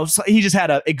 so he just had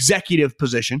an executive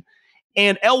position.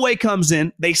 And Elway comes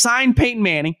in. They sign Peyton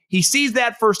Manning. He sees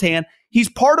that firsthand. He's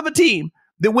part of a team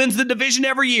that wins the division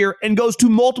every year and goes to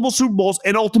multiple Super Bowls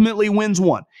and ultimately wins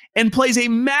one and plays a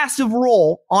massive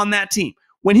role on that team.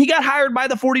 When he got hired by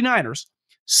the 49ers,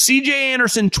 C.J.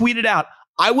 Anderson tweeted out,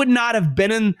 "I would not have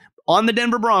been on the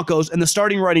Denver Broncos and the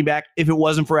starting running back if it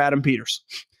wasn't for Adam Peters."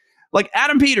 Like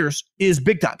Adam Peters is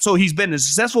big time. So he's been in a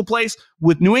successful place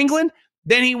with New England.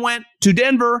 Then he went to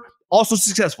Denver, also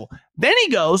successful. Then he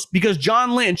goes because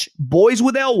John Lynch, boys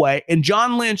with Elway, and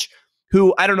John Lynch,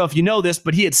 who I don't know if you know this,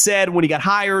 but he had said when he got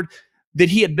hired that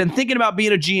he had been thinking about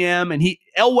being a GM, and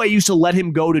Elway used to let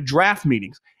him go to draft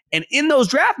meetings. And in those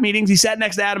draft meetings, he sat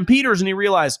next to Adam Peters and he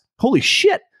realized, holy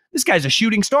shit, this guy's a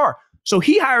shooting star. So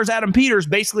he hires Adam Peters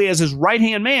basically as his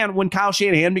right-hand man when Kyle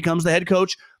Shanahan becomes the head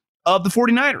coach of the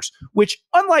 49ers, which,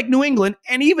 unlike New England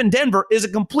and even Denver, is a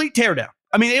complete teardown.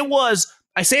 I mean, it was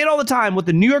I say it all the time. What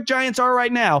the New York Giants are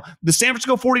right now, the San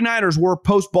Francisco 49ers were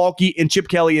post-Balky and Chip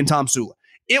Kelly and Tom Sula.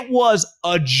 It was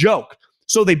a joke.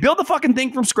 So they built the fucking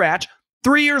thing from scratch.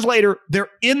 3 years later, they're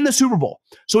in the Super Bowl.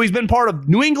 So he's been part of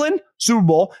New England, Super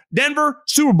Bowl, Denver,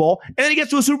 Super Bowl, and then he gets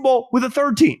to a Super Bowl with a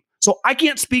third team. So I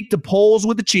can't speak to Poles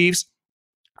with the Chiefs.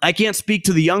 I can't speak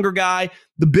to the younger guy,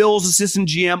 the Bills assistant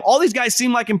GM. All these guys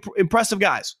seem like impressive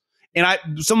guys. And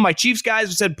some of my Chiefs guys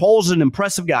have said Poles is an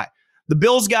impressive guy. The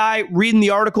Bills guy, reading the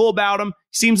article about him,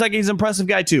 seems like he's an impressive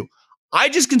guy too. I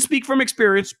just can speak from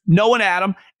experience, knowing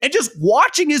Adam, and just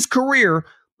watching his career.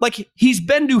 Like, he's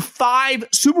been to 5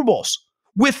 Super Bowls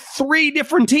with 3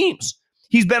 different teams.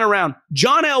 He's been around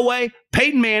John Elway,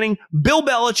 Peyton Manning, Bill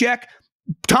Belichick,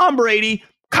 Tom Brady,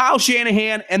 Kyle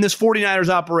Shanahan, and this 49ers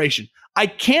operation. I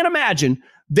can't imagine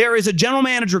there is a general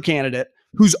manager candidate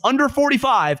who's under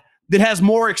 45 that has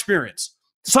more experience.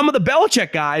 Some of the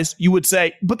Belichick guys, you would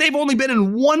say, but they've only been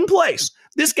in one place.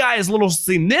 This guy has little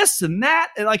seen this and that.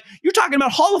 And like, you're talking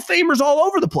about Hall of Famers all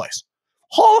over the place.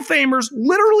 Hall of Famers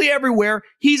literally everywhere.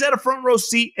 He's at a front row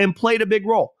seat and played a big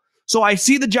role. So I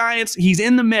see the Giants. He's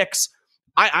in the mix.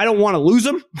 I don't want to lose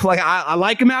him. Like, I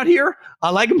like him out here. I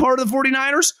like him part of the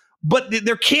 49ers. But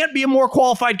there can't be a more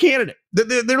qualified candidate.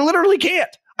 There literally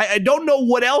can't. I don't know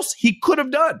what else he could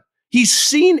have done. He's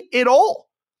seen it all.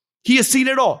 He has seen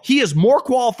it all. He is more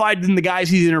qualified than the guys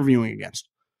he's interviewing against.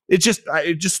 It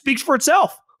just speaks for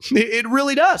itself. It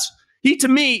really does. He, to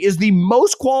me, is the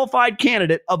most qualified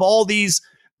candidate of all these,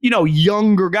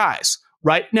 younger guys.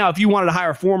 Right now, if you wanted to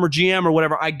hire a former GM or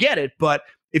whatever, I get it. But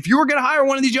if you were going to hire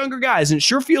one of these younger guys, and it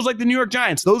sure feels like the New York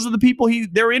Giants, those are the people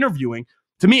they're interviewing.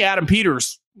 To me, Adam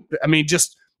Peters, I mean,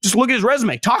 just look at his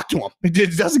resume. Talk to him.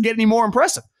 It doesn't get any more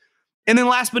impressive. And then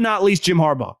last but not least, Jim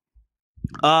Harbaugh.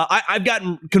 I've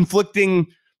gotten conflicting,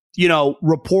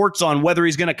 reports on whether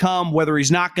he's going to come, whether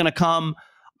he's not going to come.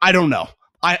 I don't know.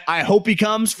 I hope he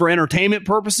comes for entertainment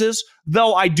purposes,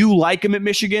 though I do like him at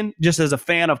Michigan, just as a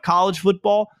fan of college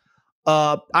football.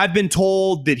 I've been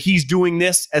told that he's doing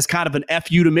this as kind of an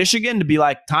FU to Michigan to be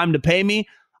like, time to pay me.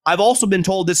 I've also been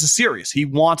told this is serious. He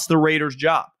wants the Raiders'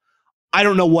 job. I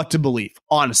don't know what to believe,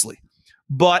 honestly.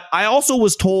 But I also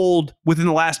was told within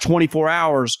the last 24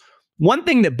 hours, one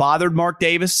thing that bothered Mark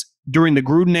Davis during the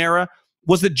Gruden era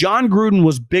was that John Gruden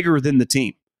was bigger than the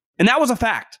team. And that was a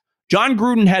fact. John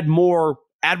Gruden had more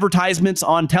advertisements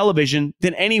on television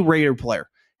than any Raider player.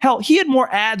 Hell, he had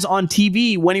more ads on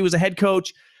TV when he was a head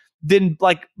coach than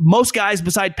like most guys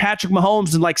beside Patrick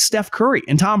Mahomes and like Steph Curry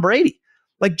and Tom Brady.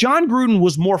 Like, John Gruden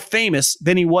was more famous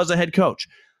than he was a head coach.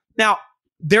 Now,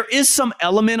 there is some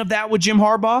element of that with Jim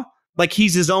Harbaugh. Like,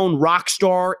 he's his own rock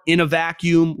star in a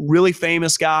vacuum, really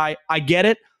famous guy. I get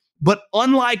it. But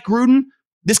unlike Gruden,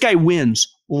 this guy wins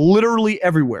literally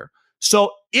everywhere.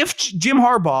 So if Jim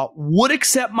Harbaugh would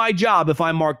accept my job if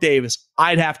I'm Mark Davis,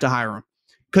 I'd have to hire him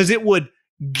because it would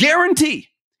guarantee,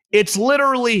 it's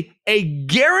literally a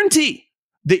guarantee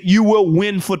that you will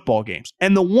win football games.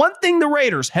 And the one thing the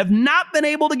Raiders have not been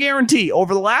able to guarantee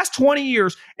over the last 20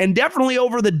 years, and definitely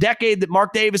over the decade that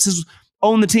Mark Davis has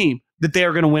owned the team, that they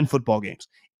are going to win football games.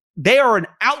 They are an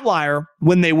outlier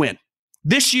when they win.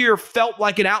 This year felt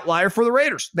like an outlier for the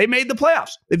Raiders. They made the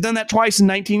playoffs. They've done that twice in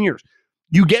 19 years.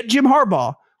 You get Jim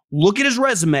Harbaugh, look at his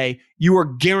resume, you are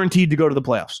guaranteed to go to the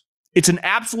playoffs. It's an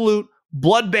absolute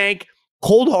blood bank,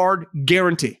 cold hard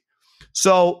guarantee.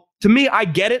 So to me, I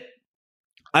get it.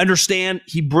 I understand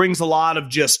he brings a lot of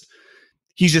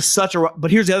he's just such a,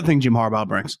 but here's the other thing Jim Harbaugh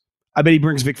brings. I bet he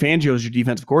brings Vic Fangio as your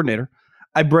defensive coordinator.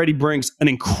 I bet he brings an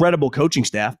incredible coaching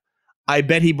staff. I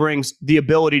bet he brings the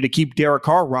ability to keep Derek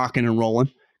Carr rocking and rolling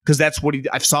because that's what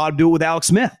I saw him do it with Alex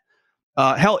Smith.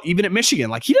 Hell, even at Michigan,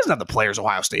 like, he doesn't have the players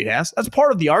Ohio State has. That's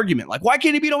part of the argument. Like, why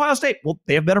can't he beat Ohio State? Well,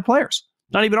 they have better players.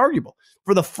 Not even arguable.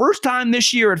 For the first time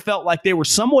this year, it felt like they were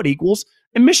somewhat equals,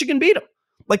 and Michigan beat them.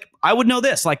 Like, I would know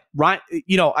this. Like, Ryan,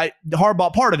 the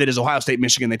Harbaugh part of it is Ohio State,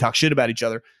 Michigan. They talk shit about each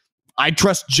other. I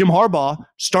trust Jim Harbaugh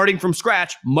starting from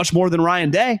scratch much more than Ryan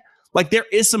Day. Like, there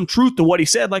is some truth to what he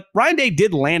said. Like, Ryan Day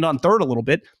did land on third a little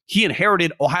bit. He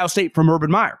inherited Ohio State from Urban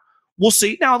Meyer. We'll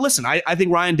see. Now, listen, I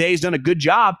think Ryan Day's done a good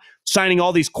job signing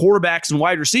all these quarterbacks and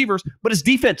wide receivers, but his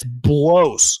defense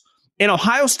blows. And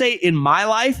Ohio State, in my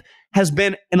life, has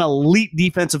been an elite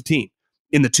defensive team.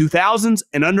 In the 2000s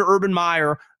and under Urban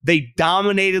Meyer, they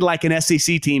dominated like an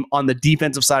SEC team on the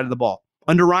defensive side of the ball.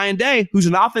 Under Ryan Day, who's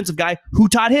an offensive guy, who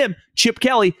taught him, Chip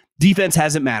Kelly, defense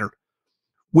hasn't mattered.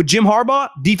 With Jim Harbaugh,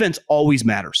 defense always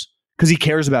matters because he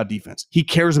cares about defense. He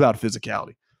cares about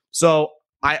physicality. So,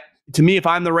 to me, if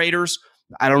I'm the Raiders,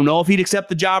 I don't know if he'd accept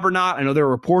the job or not. I know there are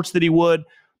reports that he would.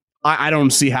 I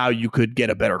don't see how you could get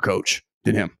a better coach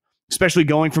than him. especially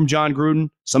going from John Gruden.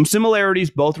 Some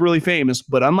similarities, both really famous,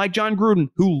 but unlike John Gruden,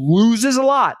 who loses a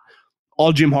lot,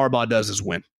 all Jim Harbaugh does is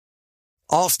win.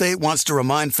 Allstate wants to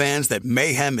remind fans that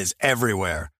mayhem is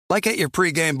everywhere, like at your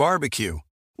pregame barbecue.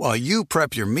 While you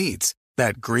prep your meats,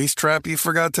 that grease trap you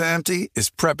forgot to empty is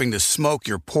prepping to smoke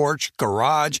your porch,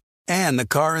 garage, and the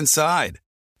car inside.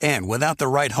 And without the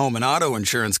right home and auto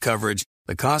insurance coverage,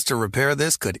 the cost to repair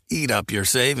this could eat up your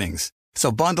savings.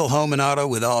 So bundle home and auto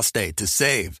with Allstate to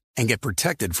save and get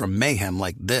protected from mayhem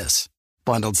like this.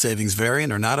 Bundled savings vary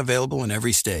and are not available in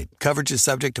every state. Coverage is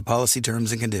subject to policy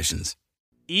terms and conditions.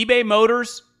 eBay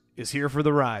Motors is here for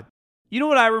the ride. You know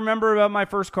what I remember about my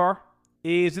first car?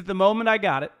 Is at the moment I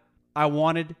got it, I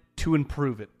wanted to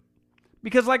improve it.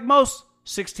 Because like most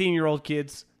 16-year-old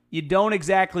kids, you don't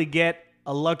exactly get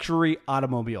a luxury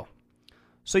automobile.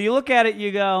 So you look at it,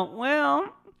 you go,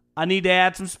 well, I need to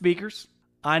add some speakers.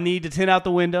 I need to tint out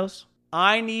the windows.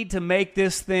 I need to make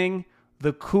this thing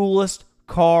the coolest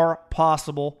car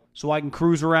possible so I can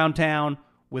cruise around town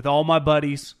with all my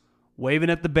buddies, waving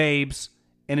at the babes,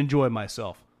 and enjoy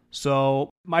myself. So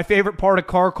my favorite part of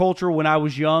car culture when I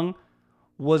was young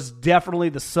was definitely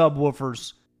the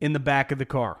subwoofers in the back of the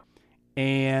car.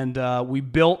 And we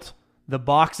built the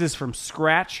boxes from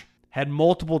scratch, had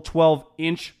multiple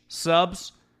 12-inch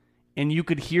subs, and you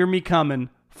could hear me coming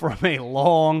from a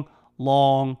long,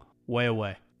 long way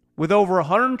away. With over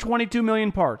 122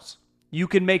 million parts, you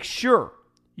can make sure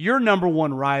your number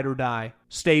one ride or die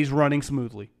stays running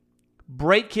smoothly.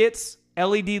 Brake kits,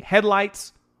 LED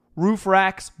headlights, roof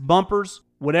racks, bumpers,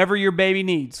 whatever your baby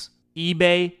needs,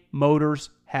 eBay Motors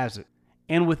has it.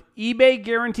 And with eBay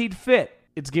Guaranteed Fit,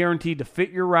 it's guaranteed to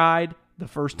fit your ride the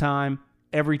first time,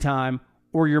 every time,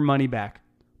 or your money back.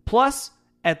 Plus,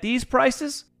 at these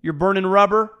prices, you're burning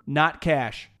rubber, not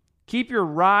cash. Keep your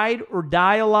ride or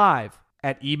die alive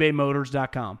at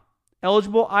ebaymotors.com.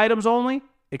 Eligible items only.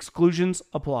 Exclusions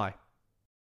apply.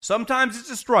 Sometimes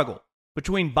it's a struggle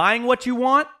between buying what you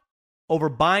want over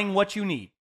buying what you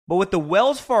need. But with the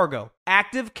Wells Fargo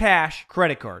Active Cash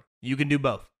credit card, you can do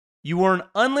both. You earn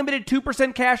unlimited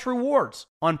 2% cash rewards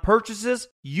on purchases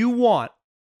you want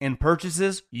and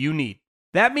purchases you need.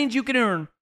 That means you can earn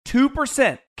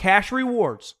 2% cash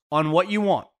rewards on what you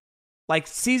want, like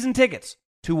season tickets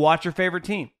to watch your favorite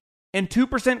team, and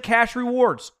 2% cash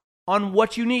rewards on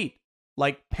what you need,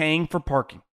 like paying for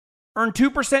parking. Earn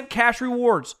 2% cash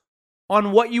rewards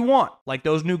on what you want, like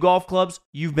those new golf clubs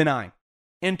you've been eyeing,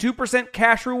 and 2%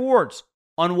 cash rewards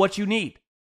on what you need,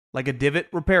 like a divot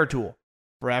repair tool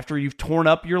for after you've torn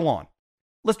up your lawn.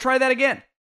 Let's try that again.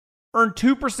 Earn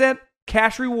 2%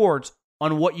 cash rewards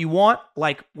on what you want,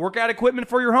 like workout equipment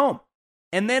for your home,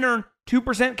 and then earn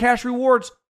 2% cash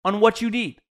rewards on what you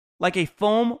need, like a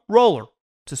foam roller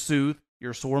to soothe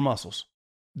your sore muscles.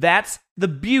 That's the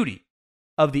beauty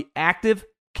of the Active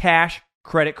Cash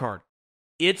credit card.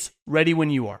 It's ready when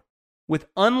you are. With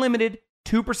unlimited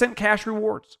 2% cash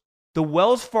rewards, the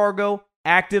Wells Fargo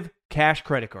Active Cash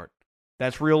credit card.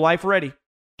 That's real life ready.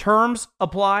 Terms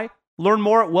apply. Learn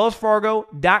more at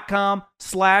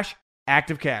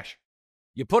wellsfargo.com/activecash.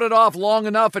 You put it off long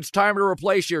enough, it's time to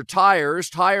replace your tires.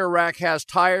 Tire Rack has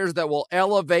tires that will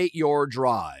elevate your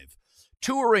drive.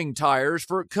 Touring tires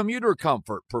for commuter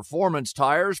comfort, performance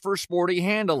tires for sporty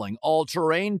handling,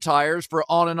 all-terrain tires for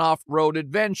on- and off-road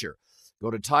adventure.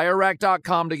 Go to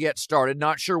TireRack.com to get started.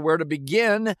 Not sure where to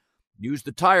begin? Use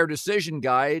the Tire Decision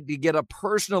Guide to get a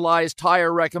personalized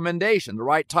tire recommendation, the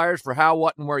right tires for how,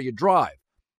 what, and where you drive.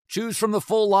 Choose from the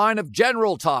full line of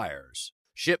General Tires.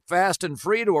 Ship fast and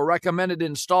free to a recommended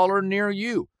installer near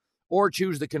you. Or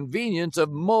choose the convenience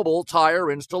of mobile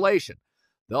tire installation.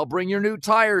 They'll bring your new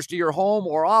tires to your home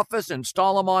or office and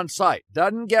install them on site.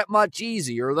 Doesn't get much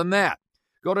easier than that.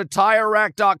 Go to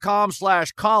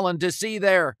TireRack.com/Colin to see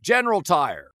their General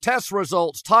Tire test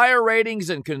results, tire ratings,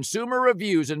 and consumer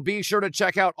reviews, and be sure to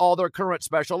check out all their current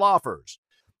special offers.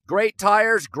 Great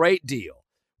tires, great deal.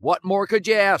 What more could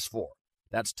you ask for?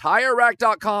 That's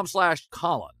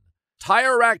TireRack.com/Colin.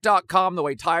 TireRack.com, the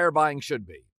way tire buying should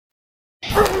be.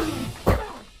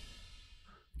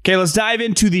 Okay, let's dive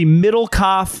into the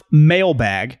Middlecoff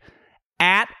mailbag.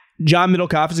 At John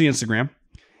Middlecoff is the Instagram.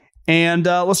 And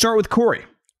let's start with Corey.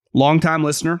 Longtime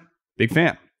listener, big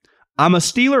fan. I'm a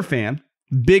Steeler fan,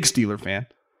 big Steeler fan.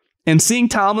 And seeing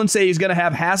Tomlin say he's going to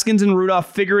have Haskins and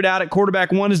Rudolph figure it out at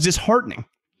quarterback one is disheartening.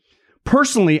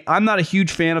 Personally, I'm not a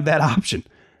huge fan of that option.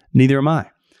 Neither am I.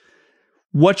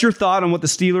 What's your thought on what the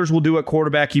Steelers will do at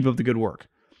quarterback? Keep up the good work.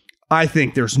 I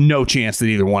think there's no chance that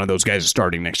either one of those guys is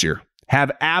starting next year.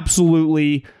 Have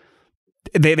absolutely,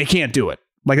 they can't do it.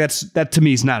 Like that to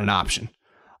me is not an option.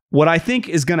 What I think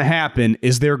is going to happen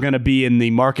is they're going to be in the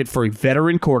market for a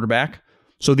veteran quarterback.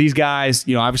 So these guys,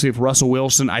 obviously if Russell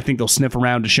Wilson, I think they'll sniff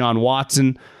around Deshaun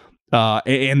Watson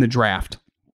and the draft.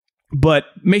 But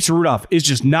Mason Rudolph is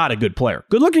just not a good player.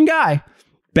 Good-looking guy,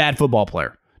 bad football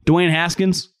player. Dwayne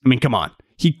Haskins, I mean, come on.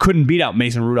 He couldn't beat out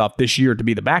Mason Rudolph this year to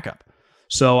be the backup.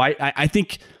 So I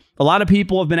think a lot of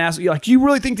people have been asking, like, do you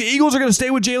really think the Eagles are going to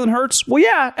stay with Jalen Hurts? Well,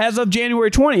 yeah, as of January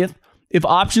 20th, if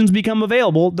options become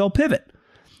available, they'll pivot.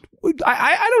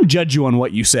 I don't judge you on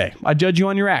what you say. I judge you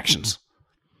on your actions.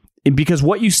 Because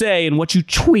what you say and what you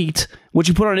tweet, what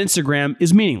you put on Instagram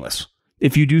is meaningless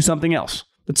if you do something else.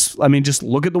 Just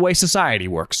look at the way society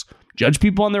works. Judge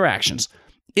people on their actions.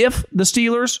 If the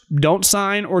Steelers don't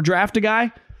sign or draft a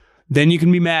guy, then you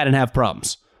can be mad and have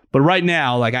problems. But right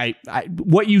now,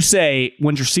 what you say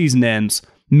when your season ends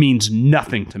means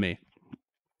nothing to me.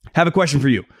 Have a question for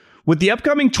you. With the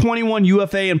upcoming 21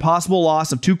 UFA and possible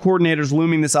loss of 2 coordinators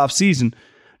looming this offseason,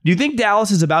 do you think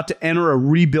Dallas is about to enter a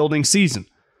rebuilding season?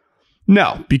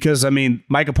 No, because,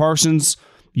 Micah Parsons,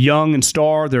 young and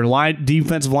star, their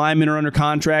defensive linemen are under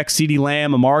contract, CeeDee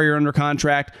Lamb, Amari are under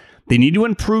contract. They need to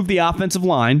improve the offensive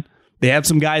line. They have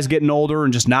some guys getting older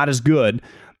and just not as good,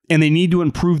 and they need to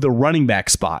improve the running back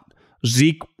spot.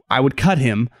 Zeke, I would cut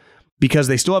him because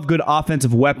they still have good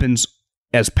offensive weapons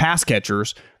as pass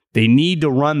catchers. They need to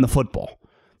run the football.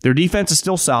 Their defense is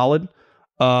still solid.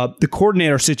 The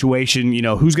coordinator situation,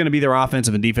 who's going to be their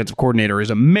offensive and defensive coordinator is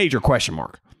a major question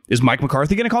mark. Is Mike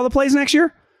McCarthy going to call the plays next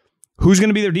year? Who's going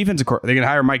to be their defensive coordinator? Are they going to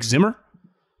hire Mike Zimmer?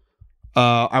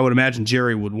 I would imagine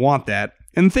Jerry would want that.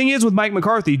 And the thing is with Mike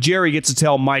McCarthy, Jerry gets to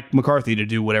tell Mike McCarthy to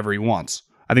do whatever he wants.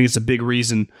 I think it's a big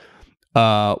reason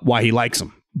why he likes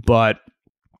him. But,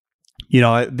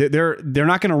 they're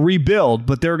not going to rebuild,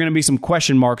 but there are going to be some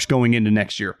question marks going into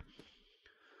next year.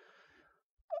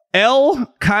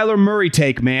 Kyler Murray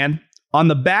take, man. On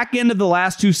the back end of the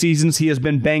last 2 seasons, he has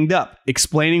been banged up,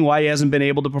 explaining why he hasn't been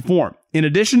able to perform. In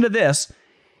addition to this,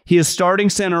 his starting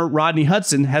center, Rodney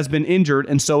Hudson, has been injured,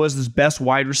 and so is his best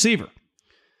wide receiver.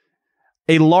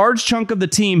 A large chunk of the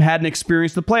team hadn't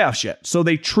experienced the playoffs yet, so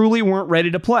they truly weren't ready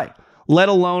to play, let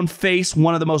alone face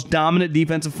one of the most dominant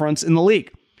defensive fronts in the league.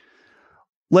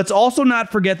 Let's also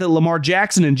not forget that Lamar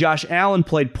Jackson and Josh Allen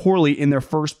played poorly in their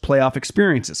first playoff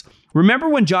experiences. Remember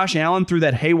when Josh Allen threw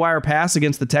that haywire pass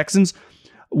against the Texans?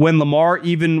 When Lamar,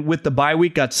 even with the bye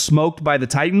week, got smoked by the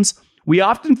Titans? We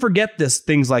often forget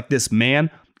things like this,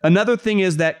 man. Another thing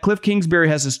is that Cliff Kingsbury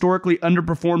has historically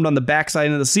underperformed on the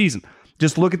backside of the season.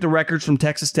 Just look at the records from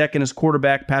Texas Tech and his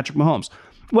quarterback, Patrick Mahomes.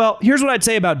 Well, here's what I'd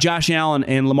say about Josh Allen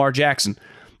and Lamar Jackson.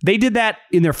 They did that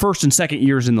in their first and second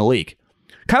years in the league.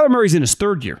 Kyler Murray's in his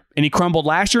 3rd year, and he crumbled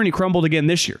last year, and he crumbled again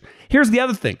this year. Here's the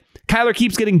other thing. Kyler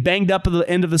keeps getting banged up at the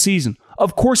end of the season.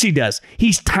 Of course he does.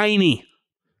 He's tiny.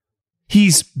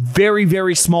 He's very,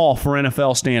 very small for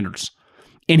NFL standards.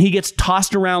 And he gets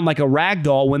tossed around like a rag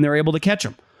doll when they're able to catch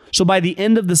him. So by the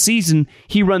end of the season,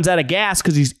 he runs out of gas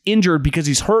because he's injured, because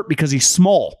he's hurt, because he's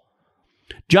small.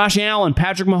 Josh Allen,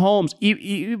 Patrick Mahomes,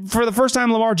 for the first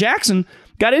time, Lamar Jackson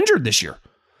got injured this year.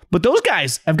 But those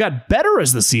guys have got better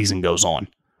as the season goes on.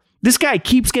 This guy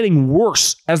keeps getting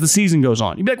worse as the season goes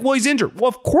on. You'd be like, well, he's injured. Well,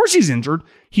 of course he's injured.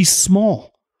 He's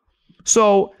small.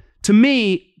 So to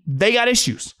me, they got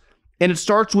issues. And it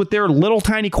starts with their little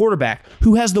tiny quarterback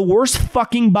who has the worst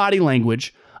fucking body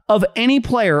language of any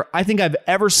player I think I've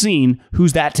ever seen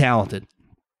who's that talented.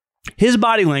 His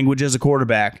body language as a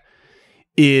quarterback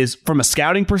is, from a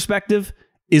scouting perspective,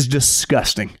 is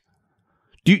disgusting.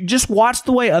 Do you just watch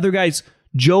the way other guys,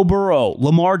 Joe Burrow,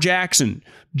 Lamar Jackson,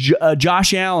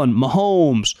 Josh Allen,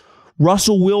 Mahomes,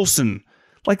 Russell Wilson,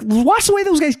 watch the way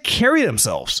those guys carry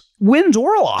themselves, wins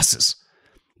or losses.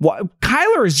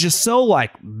 Kyler is just so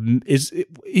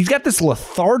he's got this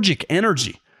lethargic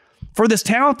energy. For this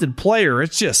talented player, I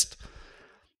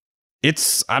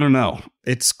don't know.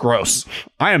 It's gross.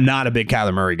 I am not a big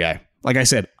Kyler Murray guy. Like I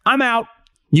said, I'm out.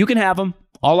 You can have him.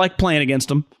 I'll like playing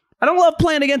against him. I don't love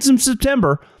playing against him in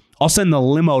September. I'll send the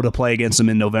limo to play against him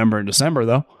in November and December,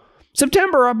 though.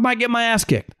 September, I might get my ass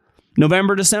kicked.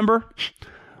 November, December,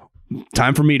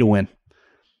 time for me to win.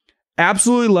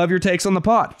 Absolutely love your takes on the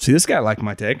pod. See, this guy liked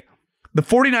my take. The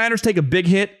 49ers take a big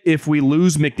hit if we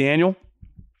lose McDaniel.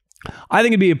 I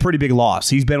think it'd be a pretty big loss.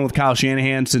 He's been with Kyle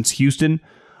Shanahan since Houston.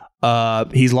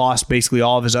 He's lost basically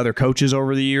all of his other coaches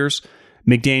over the years.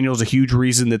 McDaniel's a huge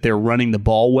reason that they're running the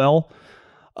ball well.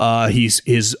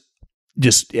 The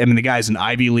guy's an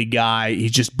Ivy League guy.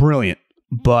 He's just brilliant.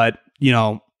 But,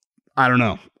 I don't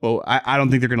know. Well, I don't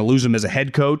think they're going to lose him as a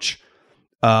head coach.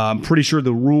 I'm pretty sure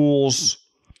the rules,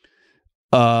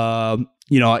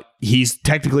 he's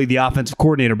technically the offensive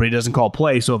coordinator, but he doesn't call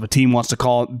play. So if a team wants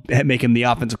to make him the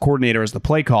offensive coordinator as the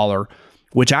play caller,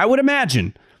 which I would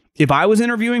imagine if I was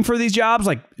interviewing for these jobs,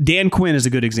 like Dan Quinn is a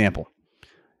good example.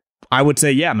 I would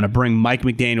say, I'm going to bring Mike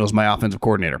McDaniel as my offensive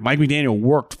coordinator. Mike McDaniel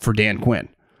worked for Dan Quinn.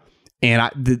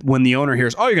 And when the owner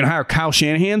hears, you're going to hire Kyle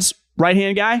Shanahan's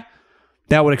right-hand guy,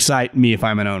 that would excite me if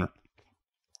I'm an owner.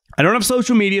 I don't have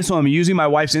social media, so I'm using my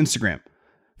wife's Instagram.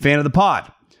 Fan of the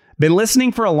pod. Been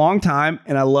listening for a long time,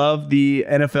 and I love the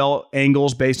NFL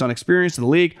angles based on experience of the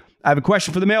league. I have a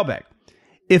question for the mailbag.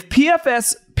 If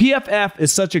PFF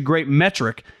is such a great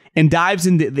metric and dives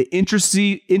into the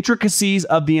intricacies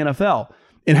of the NFL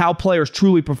and how players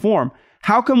truly perform,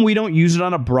 how come we don't use it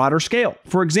on a broader scale?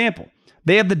 For example,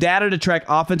 they have the data to track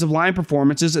offensive line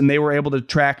performances, and they were able to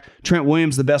track Trent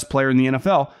Williams, the best player in the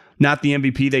NFL, not the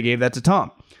MVP. They gave that to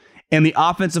Tom. And the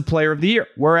offensive player of the year,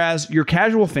 whereas your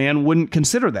casual fan wouldn't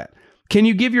consider that. Can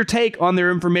you give your take on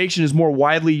their information is more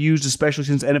widely used, especially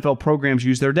since NFL programs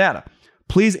use their data?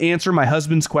 Please answer my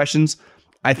husband's questions.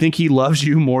 I think he loves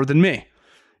you more than me.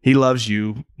 He loves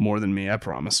you more than me, I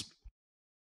promise.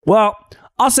 Well,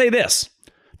 I'll say this.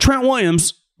 Trent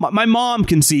Williams, my mom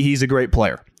can see he's a great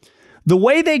player. The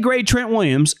way they grade Trent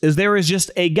Williams is there is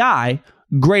just a guy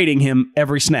grading him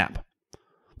every snap.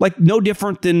 Like no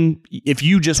different than if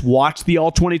you just watched the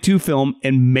All-22 film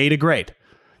and made a grade.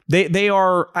 They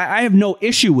are, I have no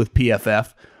issue with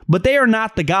PFF, but they are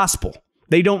not the gospel.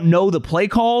 They don't know the play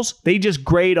calls. They just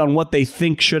grade on what they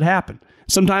think should happen.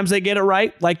 Sometimes they get it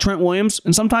right, like Trent Williams,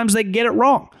 and sometimes they get it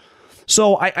wrong.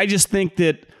 So I just think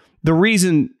that the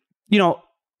reason,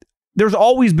 there's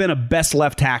always been a best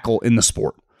left tackle in the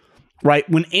sport, right?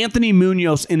 When Anthony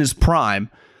Munoz in his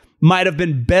prime might have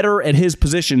been better at his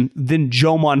position than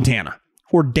Joe Montana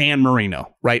or Dan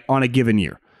Marino, right, on a given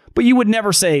year. But you would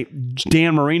never say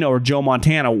Dan Marino or Joe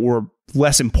Montana were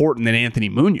less important than Anthony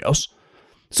Munoz.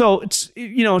 So it's,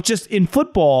 just in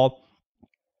football,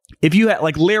 if you had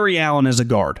like Larry Allen as a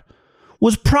guard,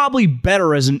 was probably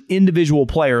better as an individual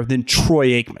player than Troy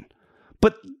Aikman.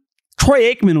 But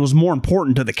Troy Aikman was more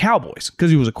important to the Cowboys because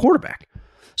he was a quarterback.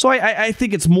 So I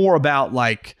think it's more about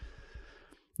like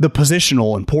the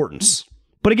positional importance.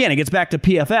 But again, it gets back to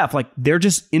PFF. Like they're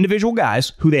just individual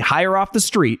guys who they hire off the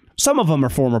street. Some of them are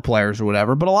former players or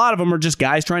whatever, but a lot of them are just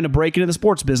guys trying to break into the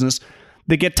sports business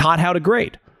that get taught how to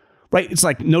grade, right? It's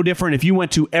like no different if you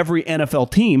went to every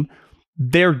NFL team,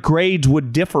 their grades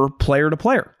would differ player to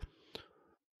player,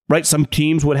 right? Some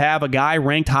teams would have a guy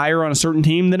ranked higher on a certain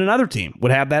team than another team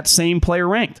would have that same player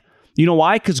ranked. You know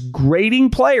why? Because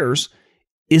grading players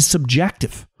is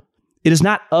subjective. It is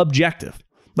not objective.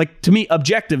 Like, to me,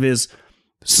 objective is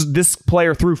this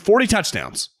player threw 40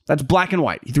 touchdowns. That's black and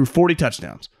white. He threw 40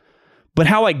 touchdowns. But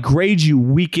how I grade you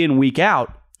week in, week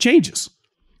out changes,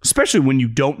 especially when you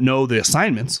don't know the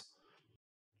assignments.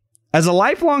 As a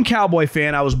lifelong Cowboy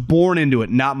fan, I was born into it,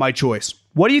 not my choice.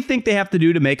 What do you think they have to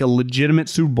do to make a legitimate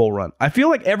Super Bowl run? I feel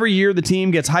like every year the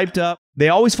team gets hyped up. They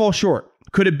always fall short.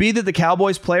 Could it be that the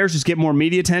Cowboys players just get more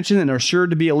media attention and are sure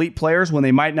to be elite players when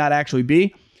they might not actually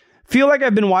be? Feel like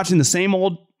I've been watching the same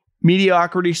old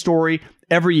mediocrity story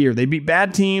every year. They beat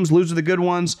bad teams, lose to the good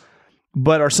ones,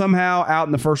 but are somehow out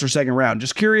in the first or second round.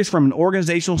 Just curious from an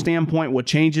organizational standpoint, what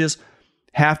changes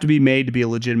have to be made to be a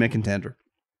legitimate contender?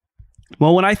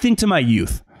 Well, when I think to my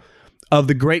youth of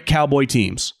the great Cowboy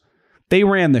teams, they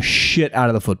ran the shit out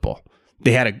of the football.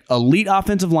 They had an elite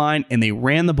offensive line, and they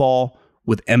ran the ball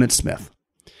with Emmitt Smith.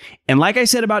 And like I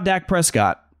said about Dak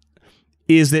Prescott,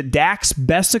 is that Dak's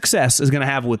best success is going to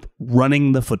have with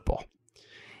running the football.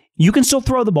 You can still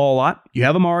throw the ball a lot. You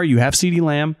have Amari, you have CeeDee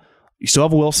Lamb, you still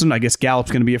have Wilson. I guess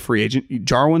Gallup's going to be a free agent.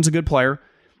 Jarwin's a good player.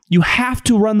 You have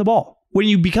to run the ball. When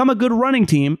you become a good running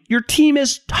team, your team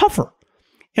is tougher.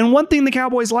 And one thing the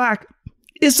Cowboys lack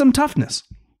is some toughness.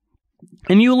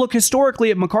 And you look historically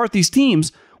at McCarthy's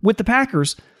teams with the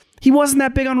Packers, he wasn't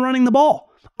that big on running the ball.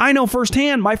 I know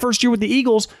firsthand, my first year with the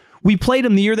Eagles, we played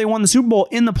them the year they won the Super Bowl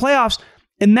in the playoffs.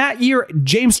 And that year,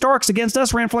 James Starks against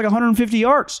us ran for like 150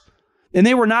 yards. And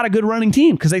they were not a good running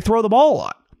team because they throw the ball a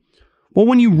lot. Well,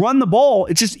 when you run the ball,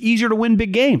 it's just easier to win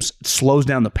big games. It slows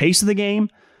down the pace of the game.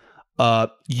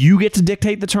 You get to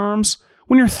dictate the terms.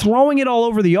 When you're throwing it all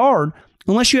over the yard,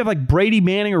 unless you have like Brady,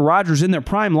 Manning, or Rodgers in their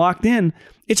prime locked in,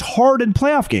 it's hard in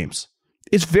playoff games.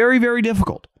 It's very, very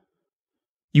difficult.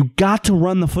 You got to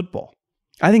run the football.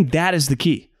 I think that is the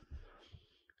key.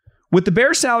 With the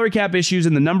Bears salary cap issues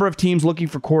and the number of teams looking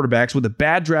for quarterbacks with a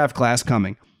bad draft class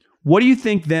coming, what do you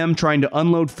think them trying to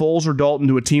unload Foles or Dalton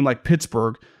to a team like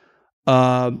Pittsburgh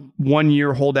 1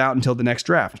 year hold out until the next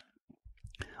draft?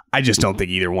 I just don't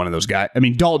think either one of those guys. I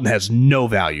mean, Dalton has no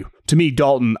value. To me,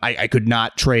 Dalton, I could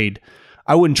not trade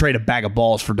I wouldn't trade a bag of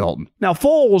balls for Dalton. Now,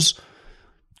 Foles,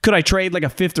 could I trade like a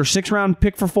 5th or 6th round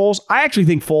pick for Foles? I actually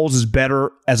think Foles is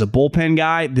better as a bullpen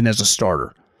guy than as a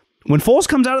starter. When Foles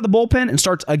comes out of the bullpen and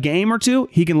starts a game or two,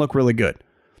 he can look really good.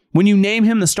 When you name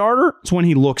him the starter, it's when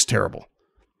he looks terrible.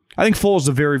 I think Foles is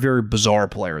a very, very bizarre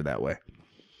player that way.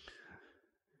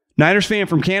 Niners fan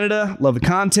from Canada, love the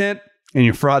content and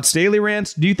your Fraud Staley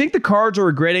rants. Do you think the Cards are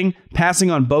regretting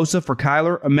passing on Bosa for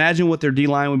Kyler? Imagine what their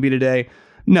D-line would be today.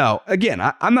 No, again,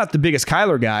 I'm not the biggest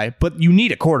Kyler guy, but you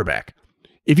need a quarterback.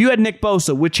 If you had Nick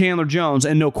Bosa with Chandler Jones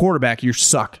and no quarterback, you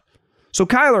suck. So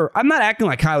Kyler, I'm not acting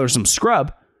like Kyler's some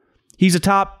scrub. He's a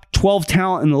top 12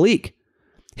 talent in the league.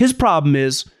 His problem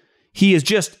is he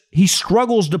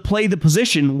struggles to play the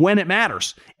position when it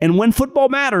matters. And when football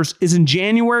matters is in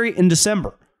January and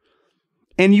December.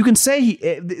 And you can say,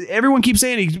 everyone keeps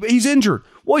saying he's injured.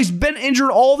 Well, he's been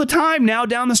injured all the time now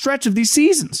down the stretch of these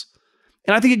seasons.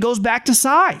 And I think it goes back to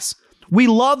size. We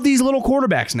love these little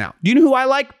quarterbacks now. Do you know who I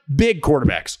like? Big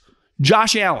quarterbacks.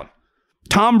 Josh Allen,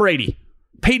 Tom Brady,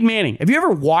 Peyton Manning. Have you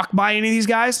ever walked by any of these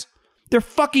guys? They're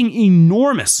fucking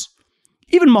enormous.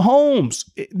 Even Mahomes.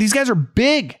 These guys are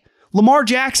big. Lamar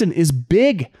Jackson is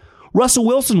big. Russell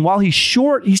Wilson, while he's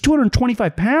short, he's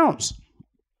 225 pounds.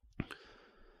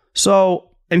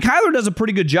 So, and Kyler does a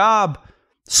pretty good job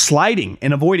sliding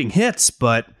and avoiding hits,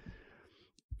 but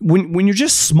when you're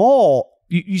just small,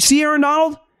 you see Aaron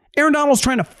Donald? Aaron Donald's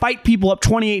trying to fight people up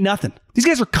 28-0. These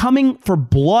guys are coming for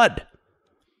blood.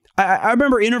 I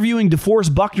remember interviewing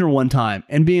DeForest Buckner one time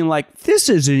and being like, this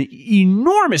is an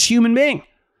enormous human being.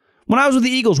 When I was with the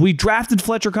Eagles, we drafted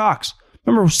Fletcher Cox. I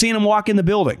remember seeing him walk in the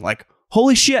building like,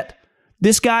 holy shit,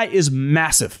 this guy is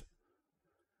massive.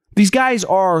 These guys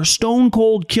are stone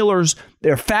cold killers.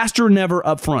 They're faster than ever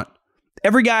up front.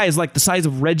 Every guy is like the size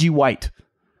of Reggie White.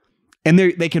 And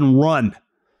they can run.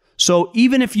 So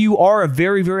even if you are a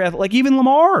very, very, like even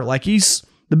Lamar, like he's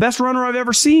the best runner I've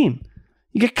ever seen.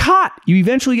 You get caught. You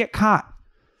eventually get caught.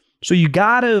 So you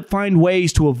got to find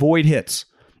ways to avoid hits.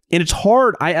 And it's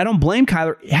hard. I don't blame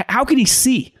Kyler. How can he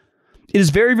see? It is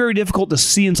very, very difficult to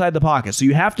see inside the pocket. So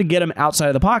you have to get him outside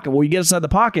of the pocket. Well, you get inside the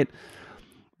pocket,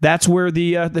 that's where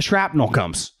the shrapnel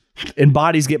comes and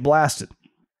bodies get blasted.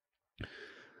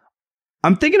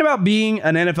 I'm thinking about being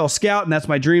an NFL scout, and that's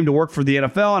my dream to work for the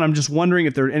NFL, and I'm just wondering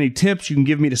if there are any tips you can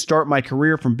give me to start my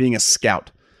career from being a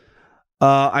scout.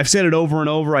 I've said it over and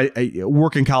over. I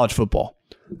work in college football.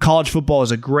 College football is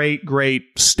a great, great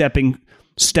stepping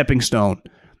stone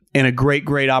and a great,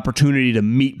 great opportunity to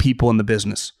meet people in the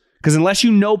business. Because unless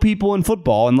you know people in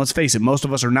football, and let's face it, most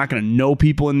of us are not going to know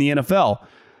people in the NFL,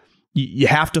 you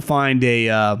have to find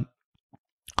a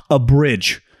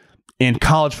bridge. And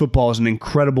college football is an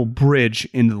incredible bridge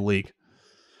into the league.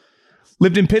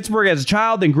 Lived in Pittsburgh as a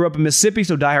child, then grew up in Mississippi,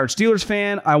 so diehard Steelers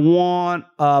fan.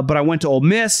 But I went to Ole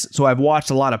Miss, so I've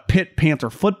watched a lot of Pitt Panther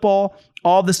football.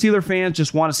 All the Steeler fans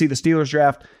just want to see the Steelers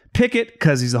draft Pickett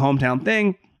because he's a hometown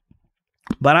thing.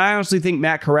 But I honestly think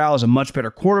Matt Corral is a much better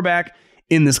quarterback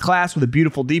in this class with a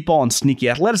beautiful deep ball and sneaky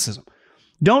athleticism.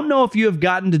 Don't know if you have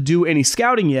gotten to do any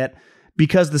scouting yet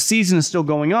because the season is still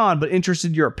going on, but interested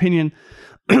in your opinion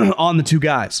on the two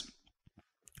guys.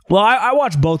 Well, I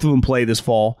watched both of them play this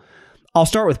fall. I'll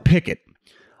start with Pickett.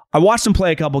 I watched him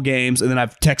play a couple games, and then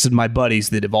I've texted my buddies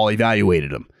that have all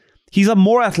evaluated him. He's a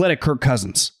more athletic Kirk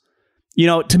Cousins. You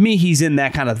know, to me, he's in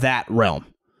that kind of that realm.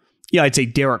 Yeah, I'd say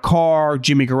Derek Carr,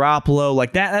 Jimmy Garoppolo,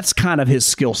 like that. That's kind of his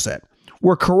skill set.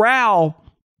 Where Corral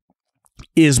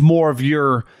is more of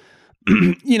your,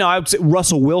 I would say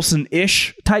Russell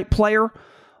Wilson-ish type player.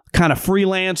 Kind of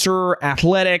freelancer,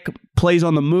 athletic, plays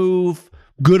on the move,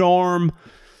 good arm.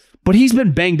 But he's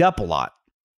been banged up a lot.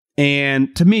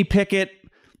 And to me, Pickett,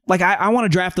 like I want to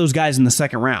draft those guys in the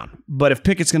second round. But if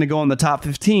Pickett's going to go in the top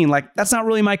 15, like that's not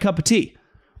really my cup of tea.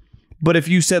 But if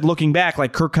you said looking back,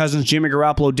 like Kirk Cousins, Jimmy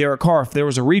Garoppolo, Derek Carr, if there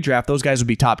was a redraft, those guys would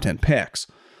be top 10 picks.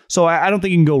 So I don't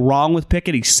think you can go wrong with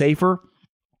Pickett. He's safer.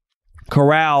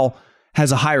 Corral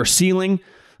has a higher ceiling.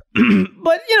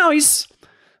 But,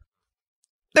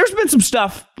 there's been some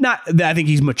stuff, not that I think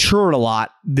he's matured a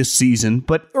lot this season,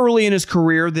 but early in his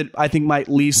career that I think might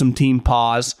leave some team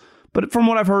pause. But from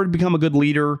what I've heard, become a good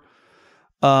leader.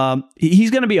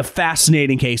 He's going to be a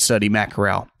fascinating case study, Matt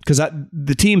Corral, because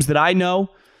the teams that I know,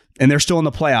 and they're still in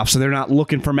the playoffs, so they're not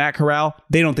looking for Matt Corral.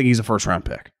 They don't think he's a first-round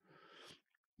pick.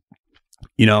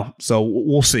 So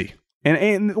we'll see.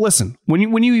 And listen, when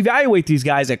you evaluate these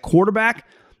guys at quarterback,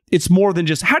 it's more than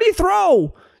just, how do you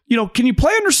throw? Can you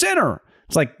play under center?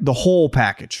 It's like the whole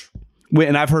package.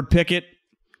 And I've heard Pickett,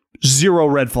 0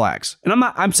 red flags. And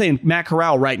I'm saying Matt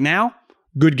Corral right now,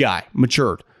 good guy,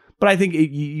 matured. But I think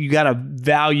you got to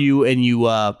value and you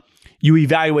You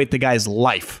evaluate the guy's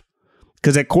life.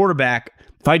 Because at quarterback,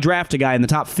 if I draft a guy in the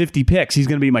top 50 picks, he's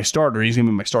going to be my starter. He's going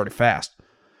to be my starter fast.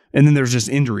 And then there's just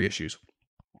injury issues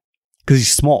because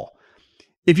he's small.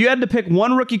 If you had to pick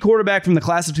one rookie quarterback from the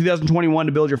class of 2021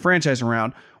 to build your franchise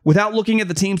around without looking at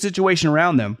the team situation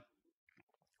around them,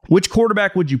 which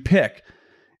quarterback would you pick?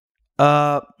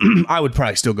 I would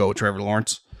probably still go with Trevor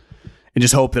Lawrence and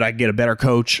just hope that I get a better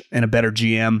coach and a better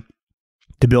GM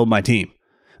to build my team.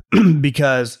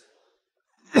 Because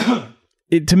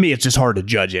to me, it's just hard to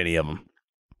judge any of them.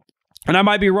 And I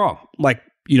might be wrong. Like,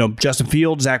 Justin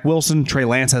Fields, Zach Wilson, Trey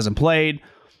Lance hasn't played.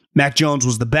 Mac Jones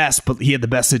was the best, but he had the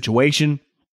best situation.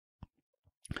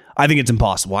 I think it's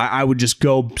impossible. I would just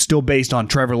go still based on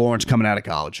Trevor Lawrence coming out of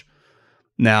college.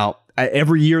 Now,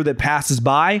 every year that passes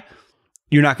by,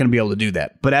 you're not going to be able to do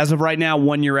that. But as of right now,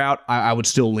 1 year out, I would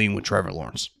still lean with Trevor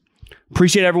Lawrence.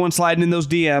 Appreciate everyone sliding in those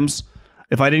DMs.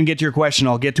 If I didn't get to your question,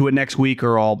 I'll get to it next week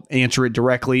or I'll answer it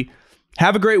directly.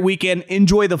 Have a great weekend.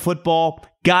 Enjoy the football.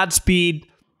 Godspeed.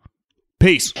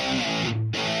 Peace.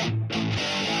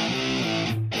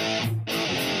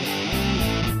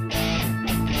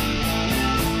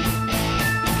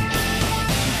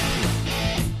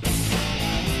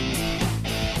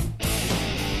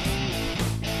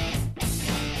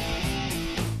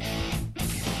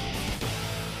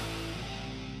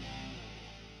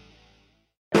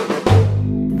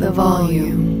 The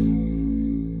volume.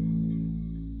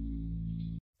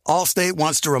 Allstate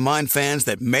wants to remind fans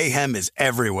that mayhem is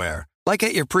everywhere, like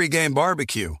at your pregame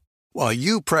barbecue. While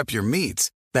you prep your meats,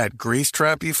 that grease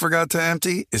trap you forgot to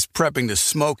empty is prepping to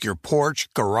smoke your porch,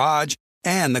 garage,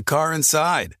 and the car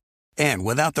inside. And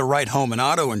without the right home and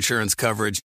auto insurance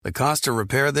coverage, the cost to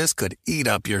repair this could eat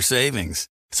up your savings.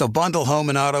 So bundle home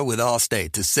and auto with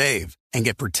Allstate to save and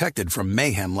get protected from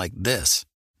mayhem like this.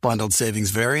 Bundled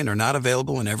savings vary and are not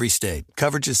available in every state.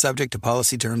 Coverage is subject to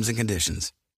policy terms and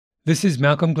conditions. This is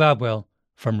Malcolm Gladwell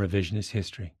from Revisionist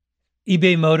History.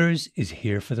 eBay Motors is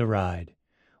here for the ride.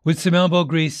 With some elbow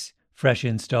grease, fresh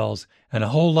installs, and a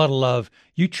whole lot of love,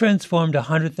 you transformed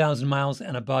 100,000 miles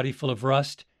and a body full of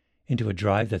rust into a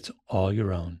drive that's all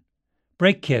your own.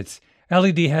 Brake kits,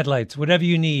 LED headlights, whatever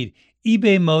you need,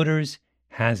 eBay Motors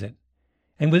has it.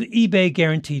 And with eBay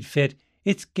Guaranteed Fit,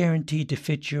 it's guaranteed to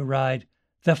fit your ride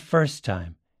the first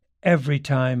time, every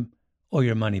time, or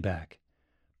your money back.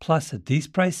 Plus, at these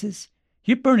prices,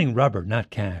 you're burning rubber,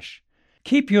 not cash.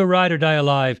 Keep your ride or die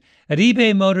alive at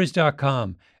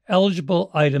ebaymotors.com. Eligible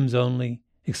items only.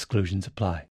 Exclusions apply.